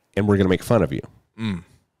 and we're gonna make fun of you.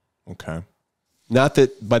 Okay. Not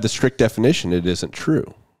that by the strict definition it isn't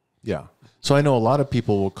true. Yeah. So I know a lot of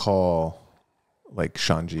people will call like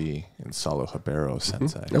Shanji and Salo Hibero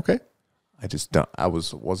sensei. Okay. I just don't.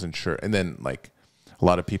 Wasn't sure. And then like a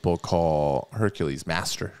lot of people call Hercules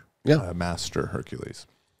master. Yeah. Master Hercules.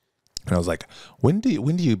 And I was like, when do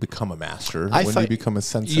you become a master? When do you become a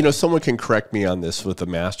sensei? You know, someone can correct me on this with the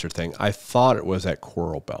master thing. I thought it was at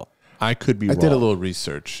Coral Belt. I could be wrong. I did a little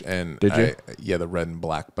research, and did you? Yeah, the red and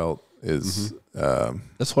black belt is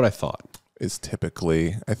that's what I thought. Is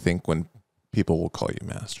typically, I think, when people will call you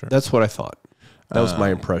master. That's what I thought. That was my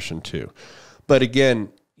impression too. But again,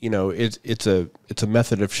 you know, it's a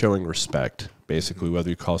method of showing respect, basically, whether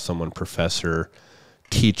you call someone professor,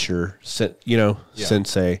 teacher,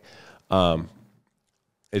 sensei.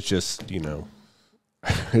 It's just, you know,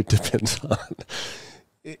 it depends on.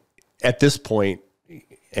 At this point,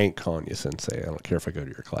 I ain't calling you sensei. I don't care if I go to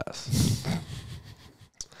your class.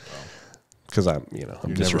 Because I'm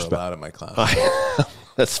never allowed in my class.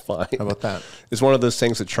 That's fine. How about that? It's one of those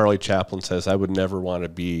things that Charlie Chaplin says, I would never want to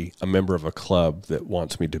be a member of a club that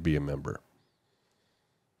wants me to be a member.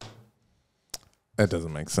 That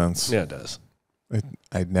doesn't make sense. Yeah, it does.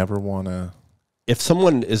 I'd never want to. If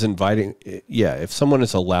someone is if someone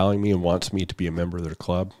is allowing me and wants me to be a member of their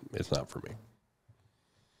club, it's not for me.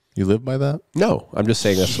 You live by that? No, I'm just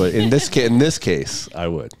saying that's what, in this case, I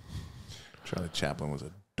would. Charlie Chaplin was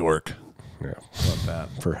a dork. Yeah. About that.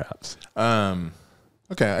 Perhaps.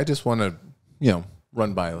 Okay, I just want to,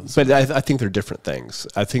 run by. But I think they're different things.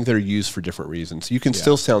 I think they're used for different reasons. You can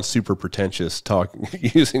still sound super pretentious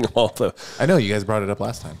using all the... I know, you guys brought it up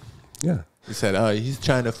last time. Yeah. You said, he's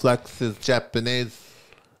trying to flex his Japanese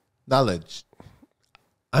knowledge.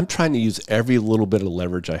 I'm trying to use every little bit of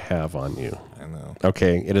leverage I have on you. I know.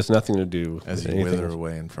 Okay, it has nothing to do as you wither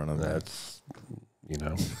away in front of me. That's,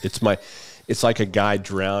 it's like a guy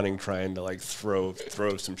drowning trying to like throw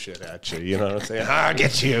some shit at you. You know what I'm saying? I'll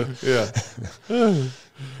get you. Yeah.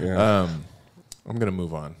 Yeah. I'm gonna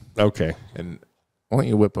move on. Okay. And why don't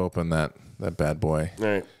you whip open that bad boy? All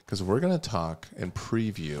right. Because we're gonna talk and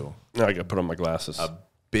preview. Now I gotta put on my glasses. A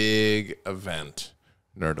big event.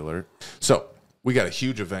 Nerd alert. So we got a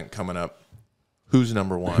huge event coming up. Who's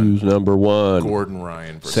number one? Who's number one? Gordon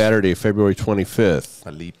Ryan. Versus Saturday, February 25th.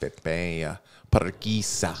 Felipe Peña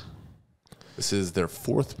Parquisa. This is their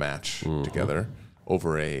fourth match together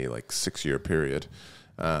over a 6-year period.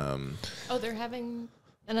 They're having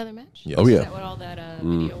another match? Yes. Oh, yeah. Is that what all that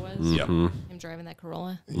video was? Yep. Him driving that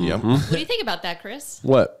Corolla? Yep. What do you think about that, Chris?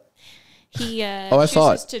 What? He I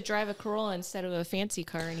saw chooses to drive a Corolla instead of a fancy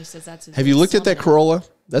car, and he says that's his Have you looked at that Corolla?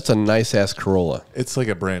 That's a nice-ass Corolla. It's like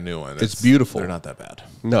a brand new one. It's beautiful. They're not that bad.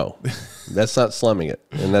 No, that's not slumming it,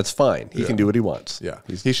 and that's fine. He can do what he wants. Yeah.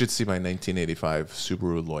 He should see my 1985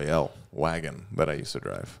 Subaru Loyale wagon that I used to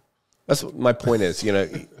drive. That's what my point is.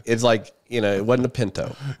 It's like, it wasn't a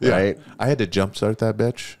Pinto, right? I had to jumpstart that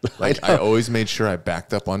bitch. I always made sure I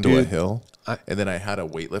backed up onto a hill, and then I had a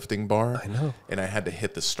weightlifting bar. I know. And I had to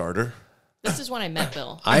hit the starter. This is when I met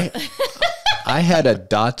Bill. I had a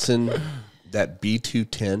Datsun, that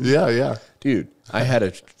B210. Yeah. Dude, I had a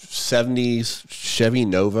 70s Chevy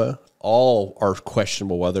Nova. All are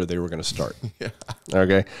questionable whether they were going to start. Yeah.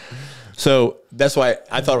 Okay. So that's why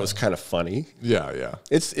I thought it was kind of funny. Yeah.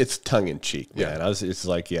 It's tongue in cheek, man. Yeah. It's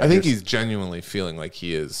like, I think he's genuinely feeling like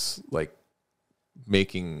he is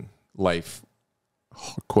making life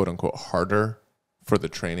quote unquote harder for the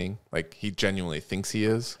training. Like he genuinely thinks he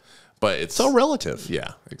is, But it's all relative.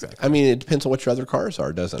 Yeah, exactly. I mean, it depends on what your other cars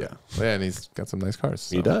are, doesn't it? Yeah, and he's got some nice cars.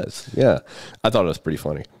 So. He does. Yeah, I thought it was pretty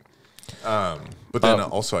funny. But then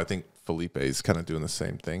also, I think Felipe is kind of doing the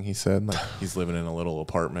same thing. He said, like, he's living in a little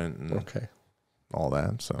apartment and all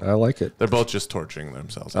that. So I like it. They're both just torturing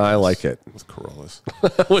themselves. I like it with Corollas.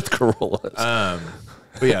 With Corollas.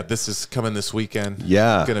 But yeah, this is coming this weekend.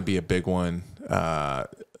 Yeah, going to be a big one.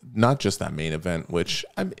 Not just that main event, which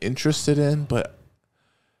I'm interested in, but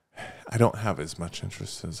I don't have as much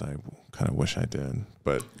interest as I kind of wish I did.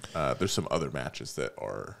 But there's some other matches that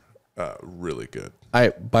are really good.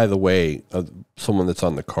 By the way, someone that's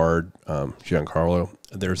on the card, Giancarlo,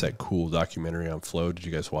 there's that cool documentary on Flow. Did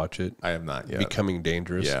you guys watch it? I have not yet. Becoming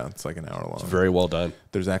Dangerous. Yeah, it's like an hour long. It's very well done.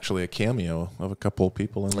 There's actually a cameo of a couple of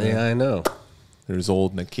people in there. Yeah, I know. There's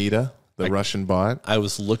old Nikita, the Russian bot. I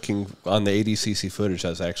was looking on the ADCC footage. I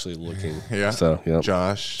was actually looking. Yeah. So, yep.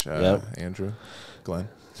 Josh, Andrew, Glenn.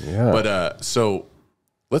 Yeah. But so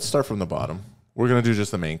let's start from the bottom. We're going to do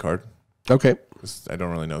just the main card. Okay. I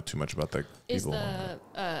don't really know too much about the Is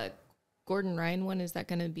the Gordon Ryan one, is that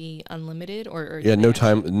going to be unlimited or yeah, no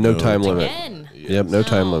time limit. Again? Yep, no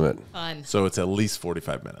time limit. Fun. So it's at least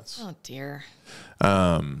 45 minutes. Oh dear.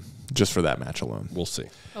 Just for that match alone. We'll see.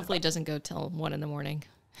 Hopefully it doesn't go till 1 a.m.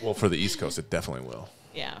 Well, for the East Coast, it definitely will.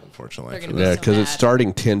 Yeah. Unfortunately. Yeah, because it's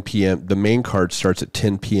starting 10 p.m. The main card starts at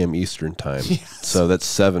 10 p.m. Eastern time. Yes. So that's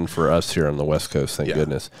 7 for us here on the West Coast. Thank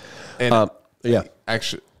goodness. And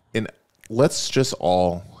actually, let's just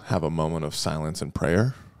all have a moment of silence and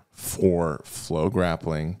prayer for Flow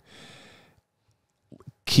Grappling.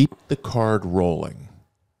 Keep the card rolling.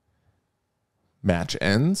 Match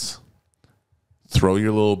ends. Throw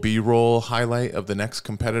your little B-roll highlight of the next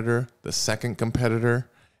competitor, the second competitor,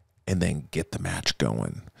 and then get the match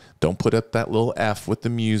going. Don't put up that little F with the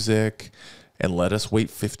music and let us wait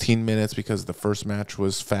 15 minutes because the first match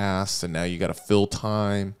was fast and now you got to fill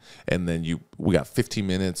time. And then we got 15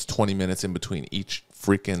 minutes, 20 minutes in between each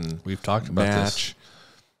freaking We've talked about match. This.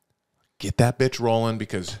 Get that bitch rolling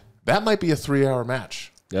because that might be a 3-hour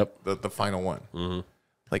match. Yep. The final one. Mm-hmm.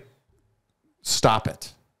 Like, stop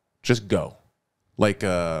it. Just go. Like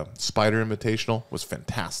Spider Invitational was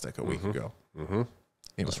fantastic a week ago. Mm-hmm.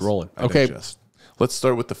 It's rolling. Let's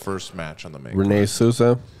start with the first match on the main Renee card.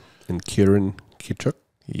 Souza and Kieran Kichuk.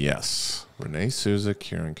 Yes. Renee Souza,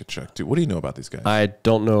 Kieran Kichuk. Dude, what do you know about these guys? I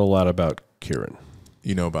don't know a lot about Kieran.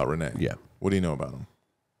 You know about Renee? Yeah. What do you know about him?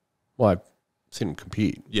 Well, I've seen him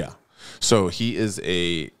compete. Yeah. So he is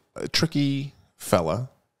a tricky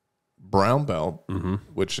fella, brown belt,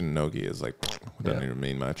 which in Nogi is like, doesn't even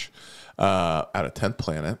mean much, out of 10th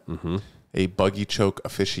Planet, a buggy choke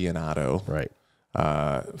aficionado. Right.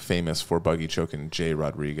 Famous for buggy choking Jay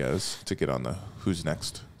Rodriguez to get on the Who's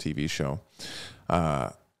Next TV show.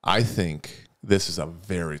 I think this is a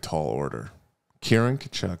very tall order. Kieran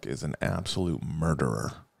Kichuk is an absolute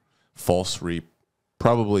murderer. False reap,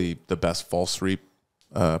 probably the best false reap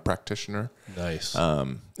practitioner. Nice.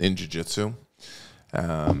 In jiu-jitsu.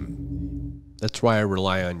 That's why I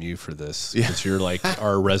rely on you for this, because you're like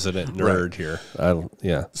our resident nerd here.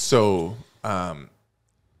 So,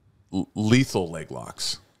 lethal leg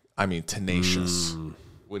locks. I mean, tenacious.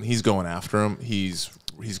 When he's going after him, he's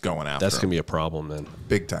going after him. That's going to be a problem then.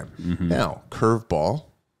 Big time. Now, curveball.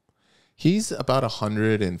 He's about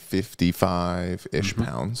 155-ish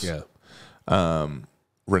pounds. Yeah.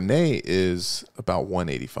 Renee is about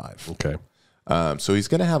 185. Okay. So he's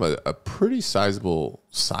going to have a pretty sizable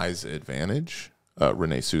size advantage,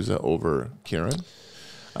 Renee Souza, over Kieran.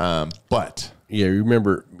 But yeah, you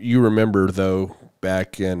remember though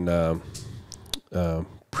back in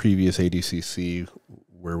previous ADCC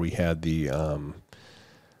where we had the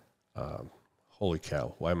holy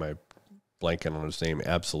cow, why am I blanking on his name?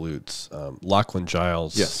 Absolutes, Lachlan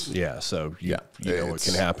Giles. Yes. Yeah. So you know what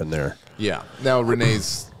can happen there. Yeah. Now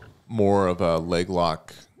Renee's more of a leg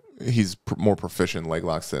lock. He's more proficient in leg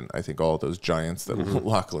locks than I think all of those giants that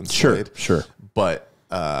Lachlan slayed. Sure. But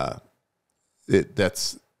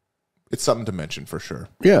it's something to mention for sure.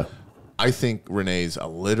 Yeah. I think Renee's a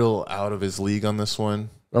little out of his league on this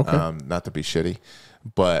one. Okay. Not to be shitty,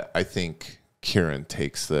 but I think Kieran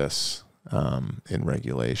takes this in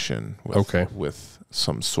regulation with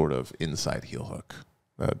some sort of inside heel hook.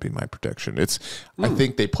 That would be my prediction. I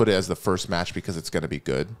think they put it as the first match because it's going to be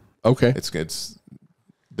good. Okay.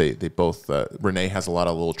 They both Renee has a lot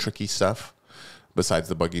of little tricky stuff besides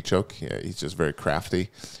the buggy choke. Yeah, he's just very crafty,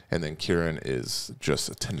 and then Kieran is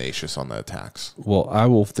just tenacious on the attacks. Well, I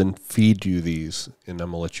will then feed you these, and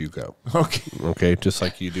I'm gonna let you go. Okay, just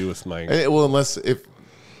like you do with my. Well,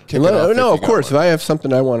 of course. If I have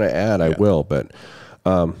something I want to add, I will. But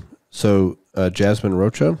so Jasmine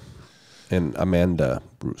Rocha, and Amanda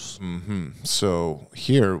Bruce. So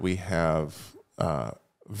here we have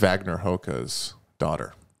Wagner Hoka's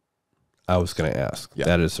daughter. I was going to ask. Yeah.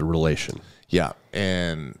 That is a relation. Yeah,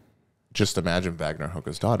 and just imagine Wagner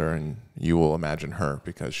Hoka's daughter, and you will imagine her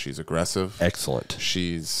because she's aggressive. Excellent.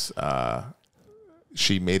 She's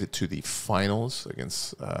she made it to the finals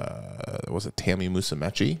against was it Tammy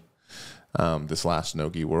Musamechi this last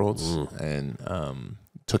Nogi Worlds, and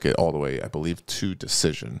took it all the way, I believe, to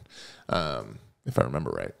decision, if I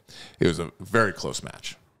remember right. It was a very close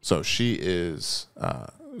match. So she is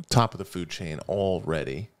top of the food chain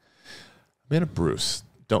already. Amanda Bruce,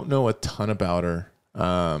 don't know a ton about her.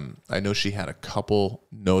 I know she had a couple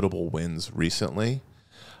notable wins recently,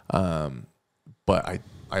 but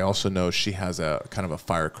I also know she has a kind of a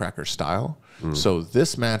firecracker style. So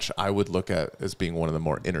this match I would look at as being one of the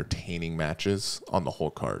more entertaining matches on the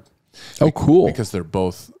whole card. Oh, cool. Because they're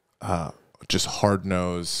both just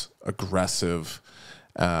hard-nosed, aggressive,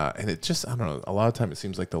 and it just, I don't know, a lot of time it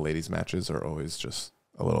seems like the ladies' matches are always just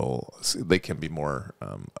a little, they can be more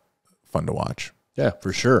fun to watch. Yeah,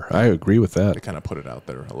 for sure. I agree with that. They kind of put it out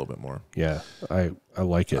there a little bit more. Yeah, I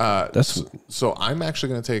like it. So I'm actually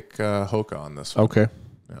going to take Hoka on this one. Okay.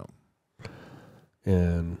 Yeah.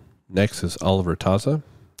 And next is Oliver Taza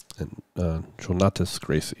and Jonatas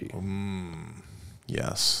Gracie.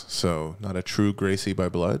 Yes. So not a true Gracie by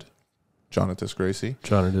blood. Jonatas Gracie.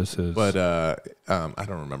 Jonatas is. But I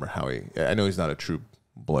don't remember how I know he's not a true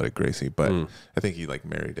blooded Gracie, but I think he like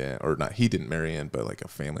married in, or not, he didn't marry in, but like a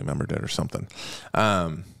family member did or something.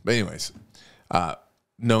 But anyways,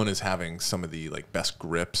 known as having some of the like best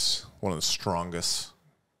grips, one of the strongest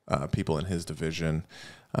people in his division,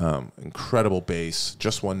 incredible base,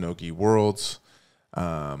 just won Nogi Worlds.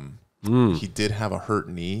 He did have a hurt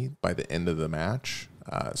knee by the end of the match,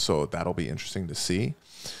 so that'll be interesting to see.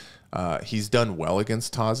 He's done well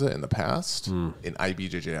against Taza in the past in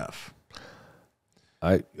IBJJF.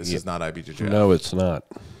 This is not IBJJF. No, it's not.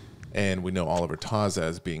 And we know Oliver Taza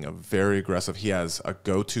as being a very aggressive. He has a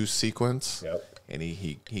go-to sequence, and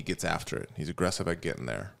he gets after it. He's aggressive at getting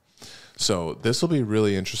there. So this will be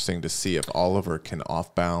really interesting to see if Oliver can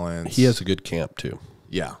off-balance. He has a good camp, too.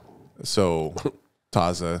 Yeah. So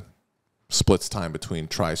Taza splits time between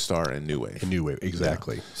TriStar and New Wave. New Wave,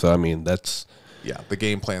 exactly. Yeah. So, I mean, that's... Yeah, the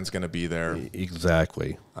game plan's going to be there.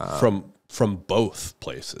 Exactly. From both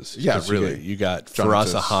places. Yeah, really. You got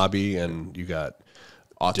Farasa Hobby and you got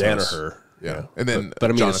Danaher. Yeah. And then but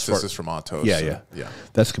I mean, Jonatas is from Autos. Yeah.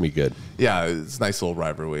 That's going to be good. Yeah, it's a nice little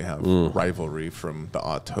rivalry. We have rivalry from the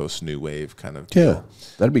Autos New Wave kind of deal. Yeah,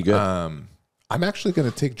 that'd be good. I'm actually going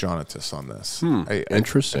to take Jonatas on this.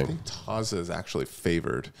 Interesting. I think Taza is actually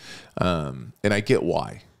favored. And I get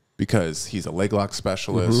why. Because he's a leg lock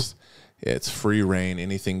specialist. It's free reign.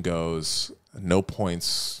 Anything goes. No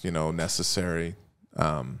points, necessary.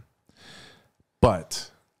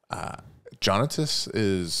 But Jonatas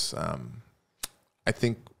is, I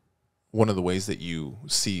think, one of the ways that you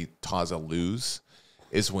see Taza lose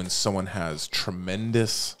is when someone has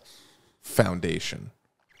tremendous foundation.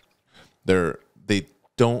 They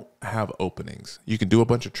don't have openings. You can do a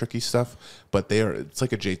bunch of tricky stuff, but it's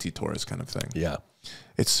like a JT Torres kind of thing. Yeah.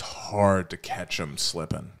 It's hard to catch them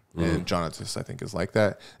slipping. And Jonatas, I think, is like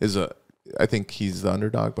that. I think he's the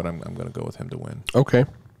underdog, but I'm going to go with him to win. Okay.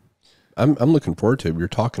 I'm looking forward to it. You're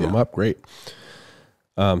talking him up. Great.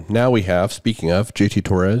 Now we have, speaking of, JT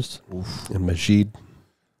Torres and Majid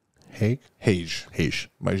Hage.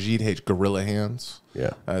 Majid Hage, Gorilla Hands.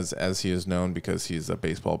 Yeah. As he is known because he's a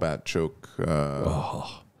baseball bat choke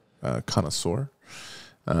connoisseur.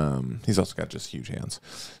 He's also got just huge hands.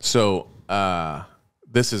 So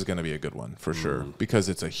this is going to be a good one for sure because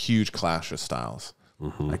it's a huge clash of styles.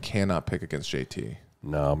 I cannot pick against JT.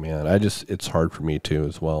 No, man. It's hard for me too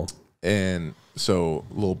as well. And so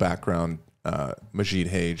a little background, Majid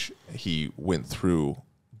Hage, he went through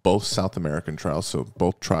both South American trials, so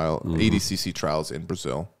both ADCC trials in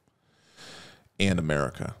Brazil and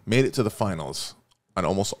America. Made it to the finals on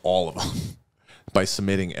almost all of them by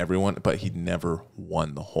submitting everyone, but he never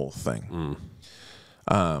won the whole thing.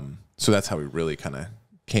 So that's how he really kind of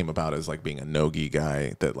came about as like being a no-gi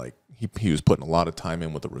guy that like he was putting a lot of time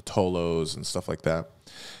in with the Rotolos and stuff like that.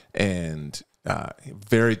 And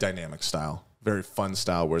very dynamic style, very fun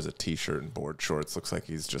style, wears a t-shirt and board shorts. Looks like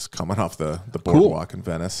he's just coming off the boardwalk in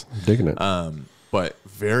Venice. I'm digging it. But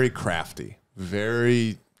very crafty,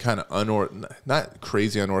 very kind of not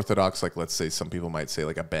crazy unorthodox, like let's say some people might say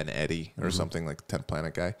like a Ben Eddy or something, like 10th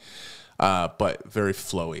Planet guy. But very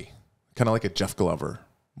flowy, kind of like a Jeff Glover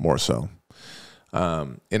more so.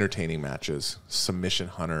 Entertaining matches, submission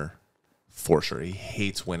hunter for sure. He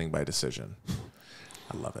hates winning by decision.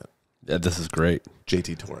 I love it. Yeah, this is great.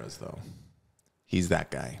 JT Torres, though. He's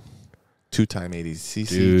that guy. 2-time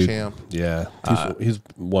ADCC champ. Yeah. He's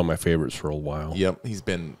one of my favorites for a while. Yep. He's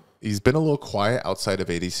been a little quiet outside of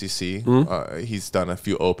ADCC. He's done a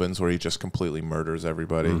few opens where he just completely murders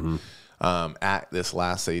everybody. At this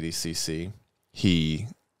last ADCC,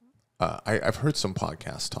 I've heard some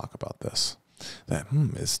podcasts talk about this. That,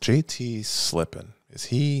 is JT slipping? Is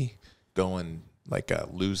he going like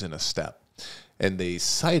losing a step? And they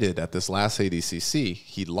cited at this last ADCC,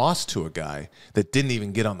 he lost to a guy that didn't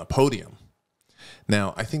even get on the podium.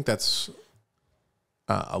 Now, I think that's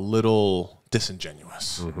a little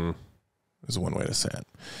disingenuous, is one way to say it.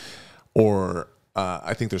 Or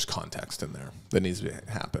I think there's context in there that needs to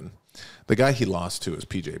happen. The guy he lost to is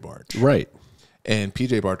PJ Barch. Right. And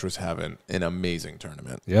PJ Barch was having an amazing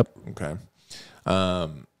tournament. Yep. Okay.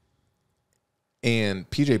 And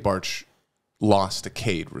PJ Barch lost to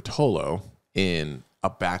Cade Rotolo in a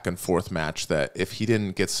back and forth match that if he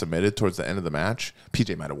didn't get submitted towards the end of the match,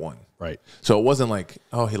 PJ might have won. Right. So it wasn't like,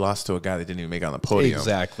 oh, he lost to a guy that didn't even make it on the podium.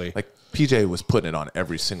 Exactly. Like PJ was putting it on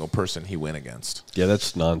every single person he went against. Yeah,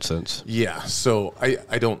 that's nonsense. Yeah. So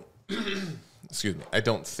I don't, excuse me, I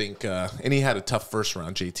don't think, and he had a tough first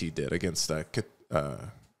round, JT did, against the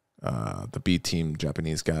B team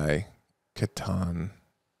Japanese guy, Katan.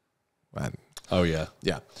 Oh, yeah.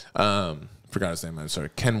 Yeah. Forgot his name. I'm sorry.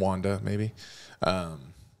 Ken Wanda, maybe.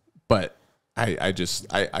 But I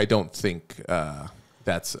don't think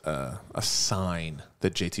that's a sign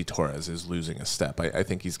that JT Torres is losing a step. I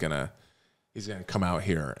think he's gonna come out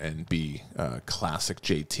here and be classic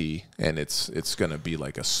JT, and it's gonna be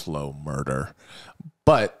like a slow murder.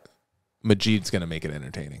 But Majid's gonna make it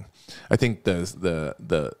entertaining. I think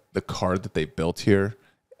the card that they built here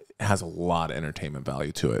has a lot of entertainment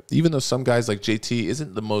value to it. Even though some guys like JT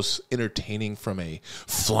isn't the most entertaining from a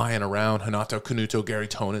flying around Hanato Kanuto Gary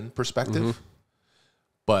Tonin perspective,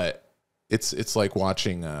 but it's like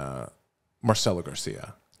watching Marcelo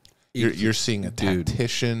Garcia. You're seeing a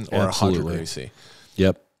tactician or absolutely. a Roger Gracie.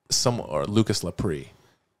 Yep. Or Lucas Lepre.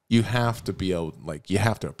 You have to be able, you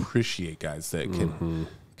have to appreciate guys that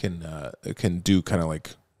can do kind of like,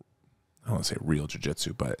 I don't want to say real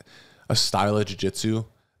jiu-jitsu, but a style of jiu-jitsu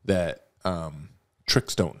that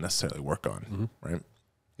tricks don't necessarily work on, right?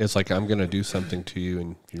 It's like, I'm going to do something to you,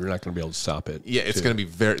 and you're not going to be able to stop it. Yeah, it's going to be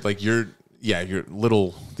very, like,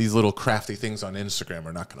 these little crafty things on Instagram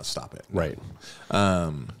are not going to stop it. Right.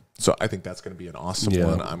 So I think that's going to be an awesome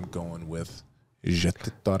one. I'm going with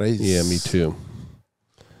JT Torres. Yeah, me too.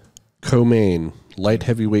 Co-main, light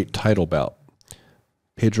heavyweight title bout.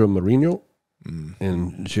 Pedro Marinho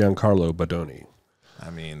and Giancarlo Badoni. I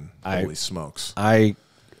mean, holy smokes.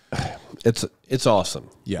 It's awesome.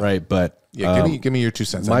 Yeah. Right. But yeah, give me your 2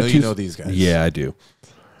 cents. I know you know these guys. Yeah, I do.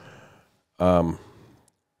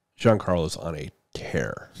 Giancarlo's on a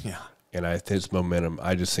tear. Yeah. And his momentum,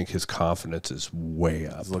 I just think his confidence is way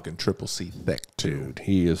up. He's looking triple C thick, too. Dude,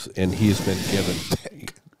 he is, and he's been given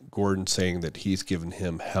Gordon saying that he's given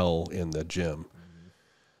him hell in the gym.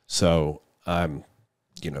 So I'm,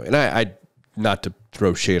 and I not to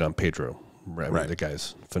throw shade on Pedro. Right. I mean, the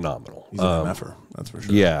guy's phenomenal. He's an MFer, that's for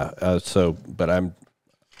sure. Yeah. But I'm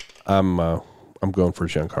going for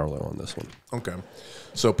Giancarlo on this one. Okay.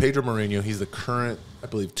 So Pedro Marinho, he's the current, I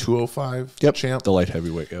believe, 205 champ. The light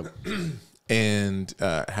heavyweight, yep. And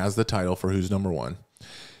has the title for who's number one.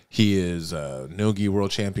 He is no-gi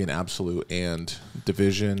world champion, absolute and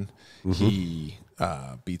division. He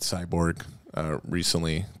beat Cyborg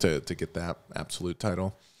recently to get that absolute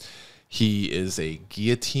title. He is a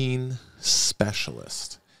guillotine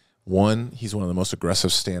specialist. He's one of the most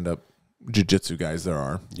aggressive stand-up jiu-jitsu guys there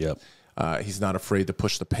are. Yep. He's not afraid to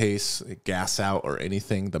push the pace, gas out, or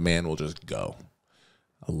anything. The man will just go.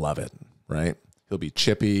 I love it, right? He'll be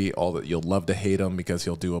chippy. You'll love to hate him because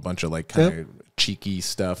he'll do a bunch of kind of cheeky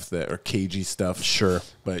stuff or cagey stuff. Sure,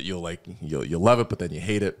 but you'll love it, but then you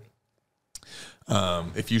hate it.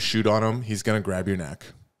 If you shoot on him, he's gonna grab your neck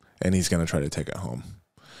and he's gonna try to take it home.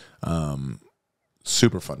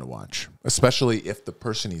 Super fun to watch, especially if the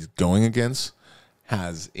person he's going against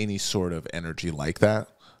has any sort of energy like that.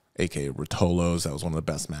 A.K.A. Rotolo's. That was one of the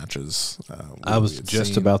best matches. I was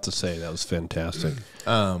just about to say that was fantastic.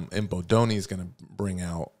 And Bodoni's going to bring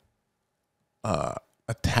out a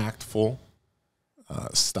tactful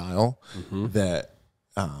style that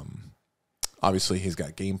obviously he's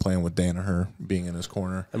got game plan with Danaher being in his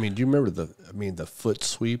corner. I mean, do you remember the foot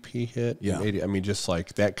sweep he hit? Yeah. I mean, just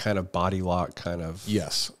like that kind of body lock kind of.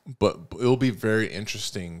 Yes, but it'll be very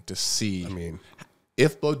interesting to see. I mean,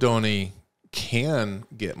 if Bodoni can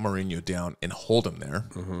get Marinho down and hold him there,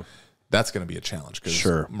 That's going to be a challenge because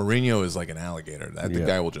Mourinho is like an alligator. The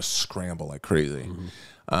guy will just scramble like crazy.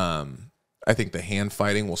 I think the hand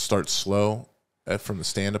fighting will start slow from the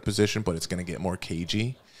stand-up position, but it's going to get more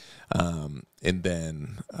cagey. And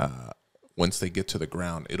then once they get to the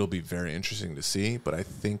ground, it'll be very interesting to see. But I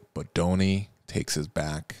think Bodoni takes his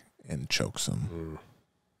back and chokes him.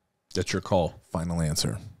 That's your call. Final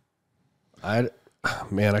answer. I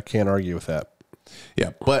can't argue with that. Yeah,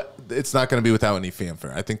 but it's not going to be without any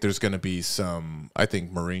fanfare. I think there's going to be some. I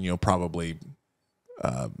think Mourinho probably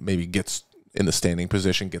maybe gets in the standing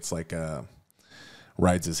position, gets like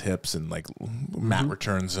rides his hips, and like Matt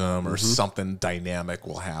returns him, or something dynamic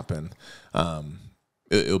will happen.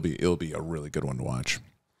 It'll be a really good one to watch.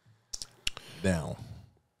 Now,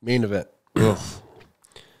 main event.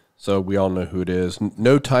 So we all know who it is.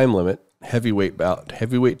 No time limit. Heavyweight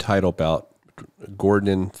title bout. Gordon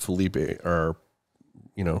and Felipe are,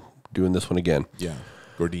 doing this one again. Yeah,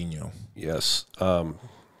 Gordinho. Yes. I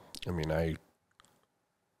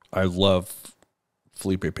love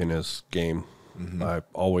Felipe Pena's game. I've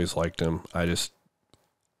always liked him. I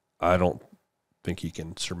don't think he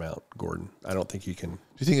can surmount Gordon. I don't think he can. Do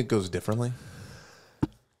you think it goes differently?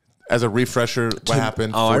 As a refresher, what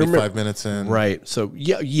happened 45 minutes in? Right. So,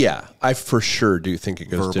 yeah. I for sure do think it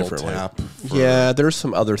goes differently. Yeah, there's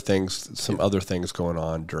some other things going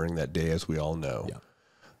on during that day, as we all know. Yeah.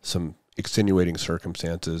 Some extenuating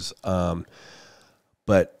circumstances.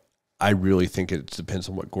 But I really think it depends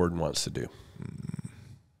on what Gordon wants to do.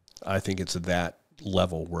 I think it's at that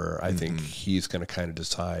level where I think he's going to kind of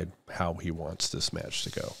decide how he wants this match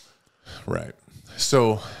to go. Right.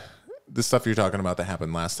 So the stuff you're talking about that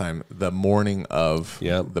happened last time, the morning of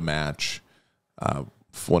the match,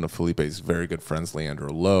 one of Felipe's very good friends,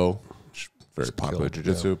 Leandro Lowe, very popular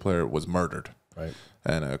jiu-jitsu player, was murdered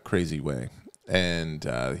in a crazy way. And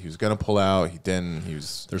he was going to pull out. He didn't.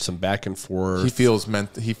 There's some back and forth.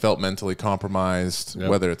 He felt mentally compromised.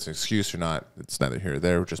 Whether it's an excuse or not, it's neither here or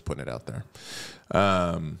there. We're just putting it out there.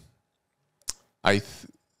 And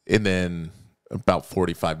then about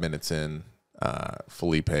 45 minutes in,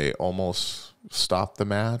 Felipe almost stopped the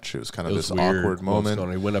match. It was kind of this awkward moment.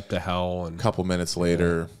 He went up to Howell, and a couple minutes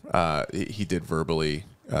later, he did verbally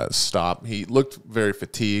stop. He looked very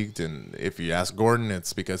fatigued, and if you ask Gordon,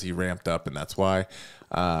 it's because he ramped up, and that's why.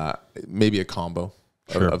 Maybe a combo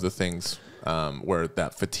of the things where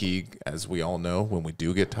that fatigue, as we all know, when we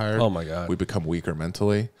do get tired, oh my God, we become weaker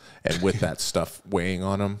mentally, and with that stuff weighing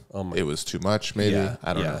on him, it was too much. Maybe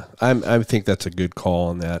I don't know. I think that's a good call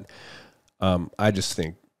on that. I just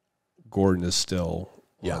think Gordon is still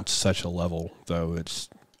on such a level, though.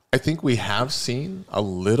 I think we have seen a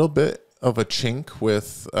little bit of a chink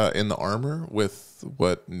with in the armor with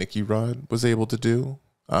what Nicky Rod was able to do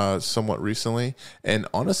somewhat recently. And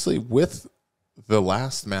honestly, with the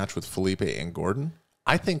last match with Felipe and Gordon,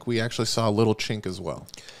 I think we actually saw a little chink as well.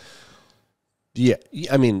 Yeah,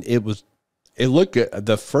 I mean, it looked good.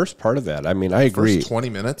 The first part of that, I mean, I agree. First 20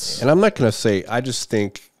 minutes. And I'm not going to say, I just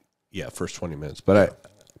think, first 20 minutes. But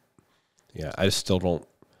I still don't.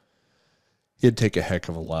 It'd take a heck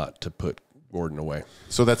of a lot to put Gordon away.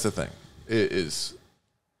 So that's the thing.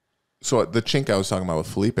 So the chink I was talking about with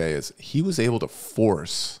Felipe is he was able to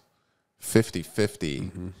force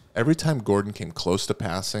 50-50 every time Gordon came close to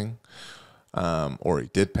passing, or he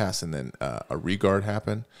did pass and then a regard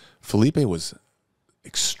happened. Felipe was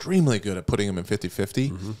extremely good at putting him in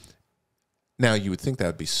 50-50. Now, you would think that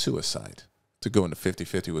would be suicide to go into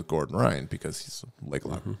 50-50 with Gordon Ryan because he's a leg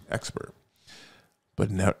lock expert. But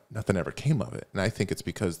nothing ever came of it. And I think it's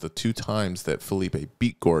because the two times that Felipe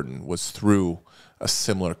beat Gordon was through a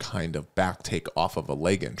similar kind of back take off of a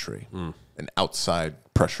leg entry, an outside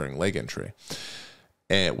pressuring leg entry,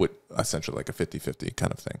 and with essentially like a 50-50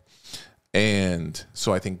 kind of thing. And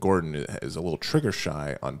so I think Gordon is a little trigger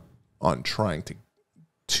shy on trying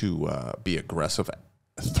to be aggressive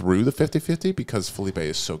through the 50-50 because Felipe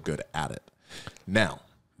is so good at it. Now,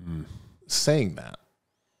 saying that,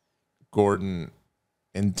 Gordon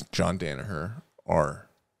and John Danaher are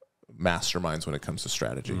masterminds when it comes to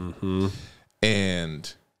strategy.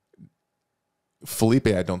 And Felipe,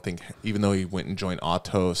 I don't think, even though he went and joined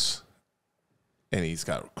Atos, and he's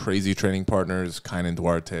got crazy training partners, Kainan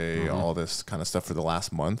Duarte, all this kind of stuff for the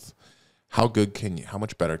last month, how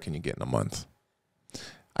much better can you get in a month?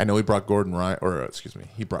 I know he brought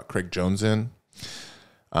he brought Craig Jones in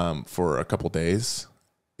for a couple days.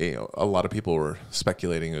 A lot of people were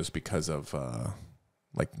speculating it was because of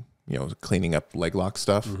cleaning up leg lock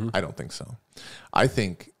stuff. I don't think so. I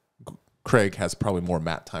think Craig has probably more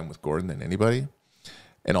mat time with Gordon than anybody,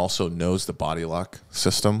 and also knows the body lock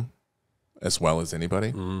system as well as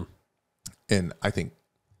anybody. And I think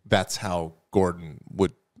that's how Gordon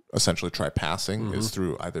would essentially try passing is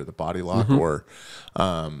through either the body lock or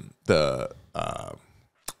the kind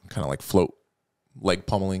of like float leg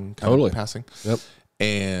pummeling kind of passing. Yep.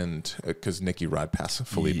 And because Nicky Rod passed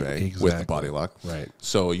Felipe with the body lock. Right.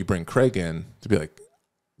 So you bring Craig in to be like,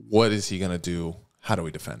 what is he going to do? How do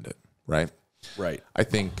we defend it? Right. Right. I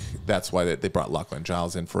think that's why they brought Lachlan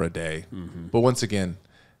Giles in for a day. But once again,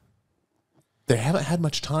 they haven't had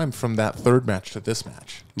much time from that third match to this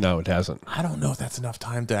match. No, it hasn't. I don't know if that's enough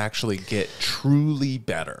time to actually get truly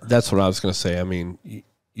better. That's what I was going to say. I mean,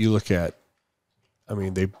 you look at, I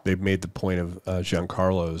mean, they've made the point of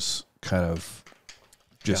Giancarlo's kind of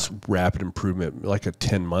just rapid improvement, like a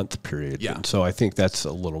 10-month period. Yeah. And so I think that's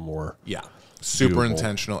a little more. Yeah. Super doable.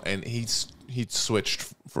 intentional. And he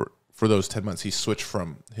switched for those 10 months. He switched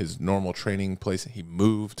from his normal training place. He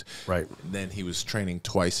moved. Right. And then he was training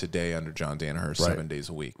twice a day under John Danaher, 7 days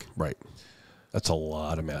a week. Right. That's a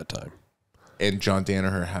lot of mat time. And John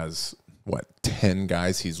Danaher has, 10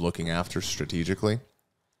 guys he's looking after strategically.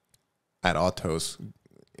 At Autos,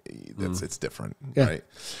 it's different, right?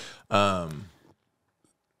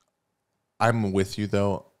 I'm with you,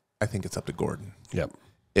 though. I think it's up to Gordon. Yep.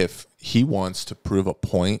 If he wants to prove a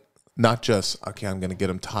point, not just, okay, I'm going to get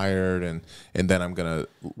him tired and then I'm going to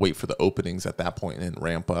wait for the openings at that point and then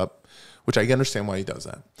ramp up, which I understand why he does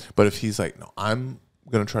that. But if he's like, no, I'm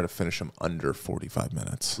going to try to finish him under 45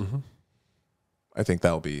 minutes, I think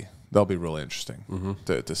that'll be really interesting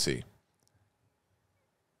to see.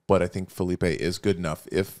 But I think Felipe is good enough.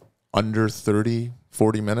 If under 30,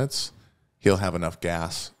 40 minutes, he'll have enough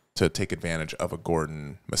gas to take advantage of a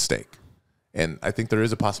Gordon mistake. And I think there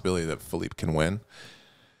is a possibility that Felipe can win.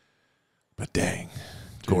 But dang,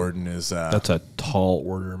 dude, Gordon is... that's a tall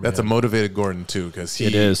order, man. That's a motivated Gordon, too, because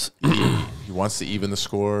it is. He wants to even the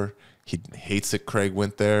score. He hates that Craig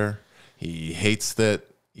went there. He hates that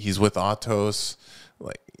he's with Autos.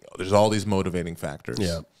 Like, there's all these motivating factors.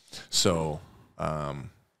 Yeah. So, I'm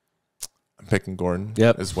picking Gordon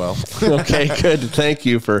as well. Okay, good. Thank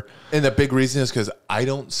you for... And the big reason is because I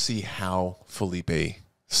don't see how Felipe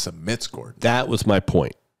submits Gordon. That was my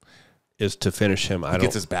point, is to finish him. He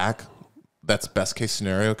gets his back. That's best case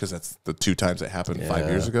scenario because that's the 2 times it happened 5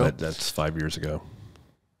 years ago. But that's 5 years ago.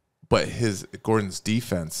 But Gordon's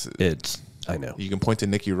defense... I know. You can point to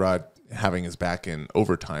Nicky Rod having his back in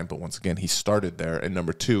overtime, but once again, he started there. And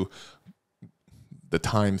number 2, the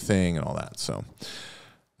time thing and all that. So,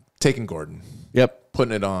 taking Gordon. Yep.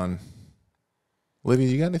 Putting it on. Olivia,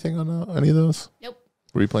 you got anything on any of those? Nope.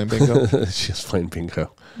 Were you playing bingo? She's playing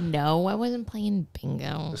bingo. No, I wasn't playing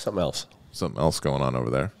bingo. There's something else. Something else going on over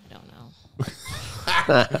there.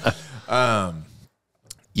 I don't know.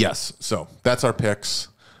 Yes, so that's our picks.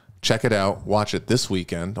 Check it out. Watch it this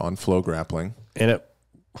weekend on Flow Grappling. And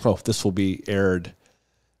this will be aired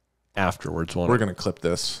afterwards. We're going to clip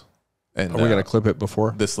this. And are we going to clip it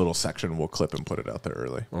before? This little section we'll clip and put it out there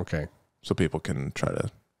early. Okay. So people can try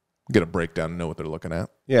to get a breakdown and know what they're looking at.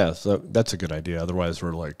 Yeah, so that's a good idea. Otherwise,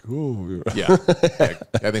 we're like, ooh. Yeah.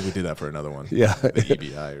 I think we do that for another one. Yeah. The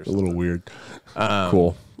EBI or something. A little weird.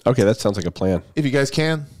 Cool. Okay, that sounds like a plan. If you guys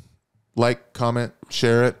can, like, comment,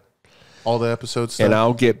 share it, all the episodes. And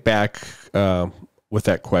I'll get back with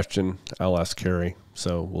that question. I'll ask Carrie.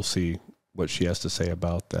 So we'll see what she has to say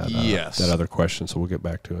about that. That other question. So we'll get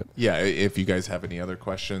back to it. Yeah. If you guys have any other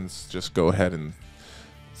questions, just go ahead and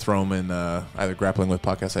throw them in either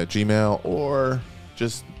grapplingwithpodcast@gmail.com or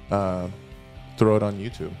just throw it on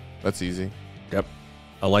YouTube. That's easy. Yep.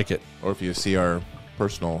 I like it. Or if you see our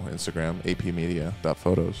personal Instagram,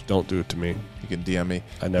 apmedia.photos. Don't do it to me. You can DM me.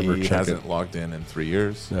 I never He check hasn't it. logged in 3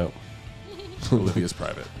 years. No. Olivia's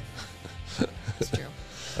private. It's true.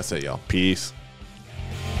 That's it, y'all. Peace.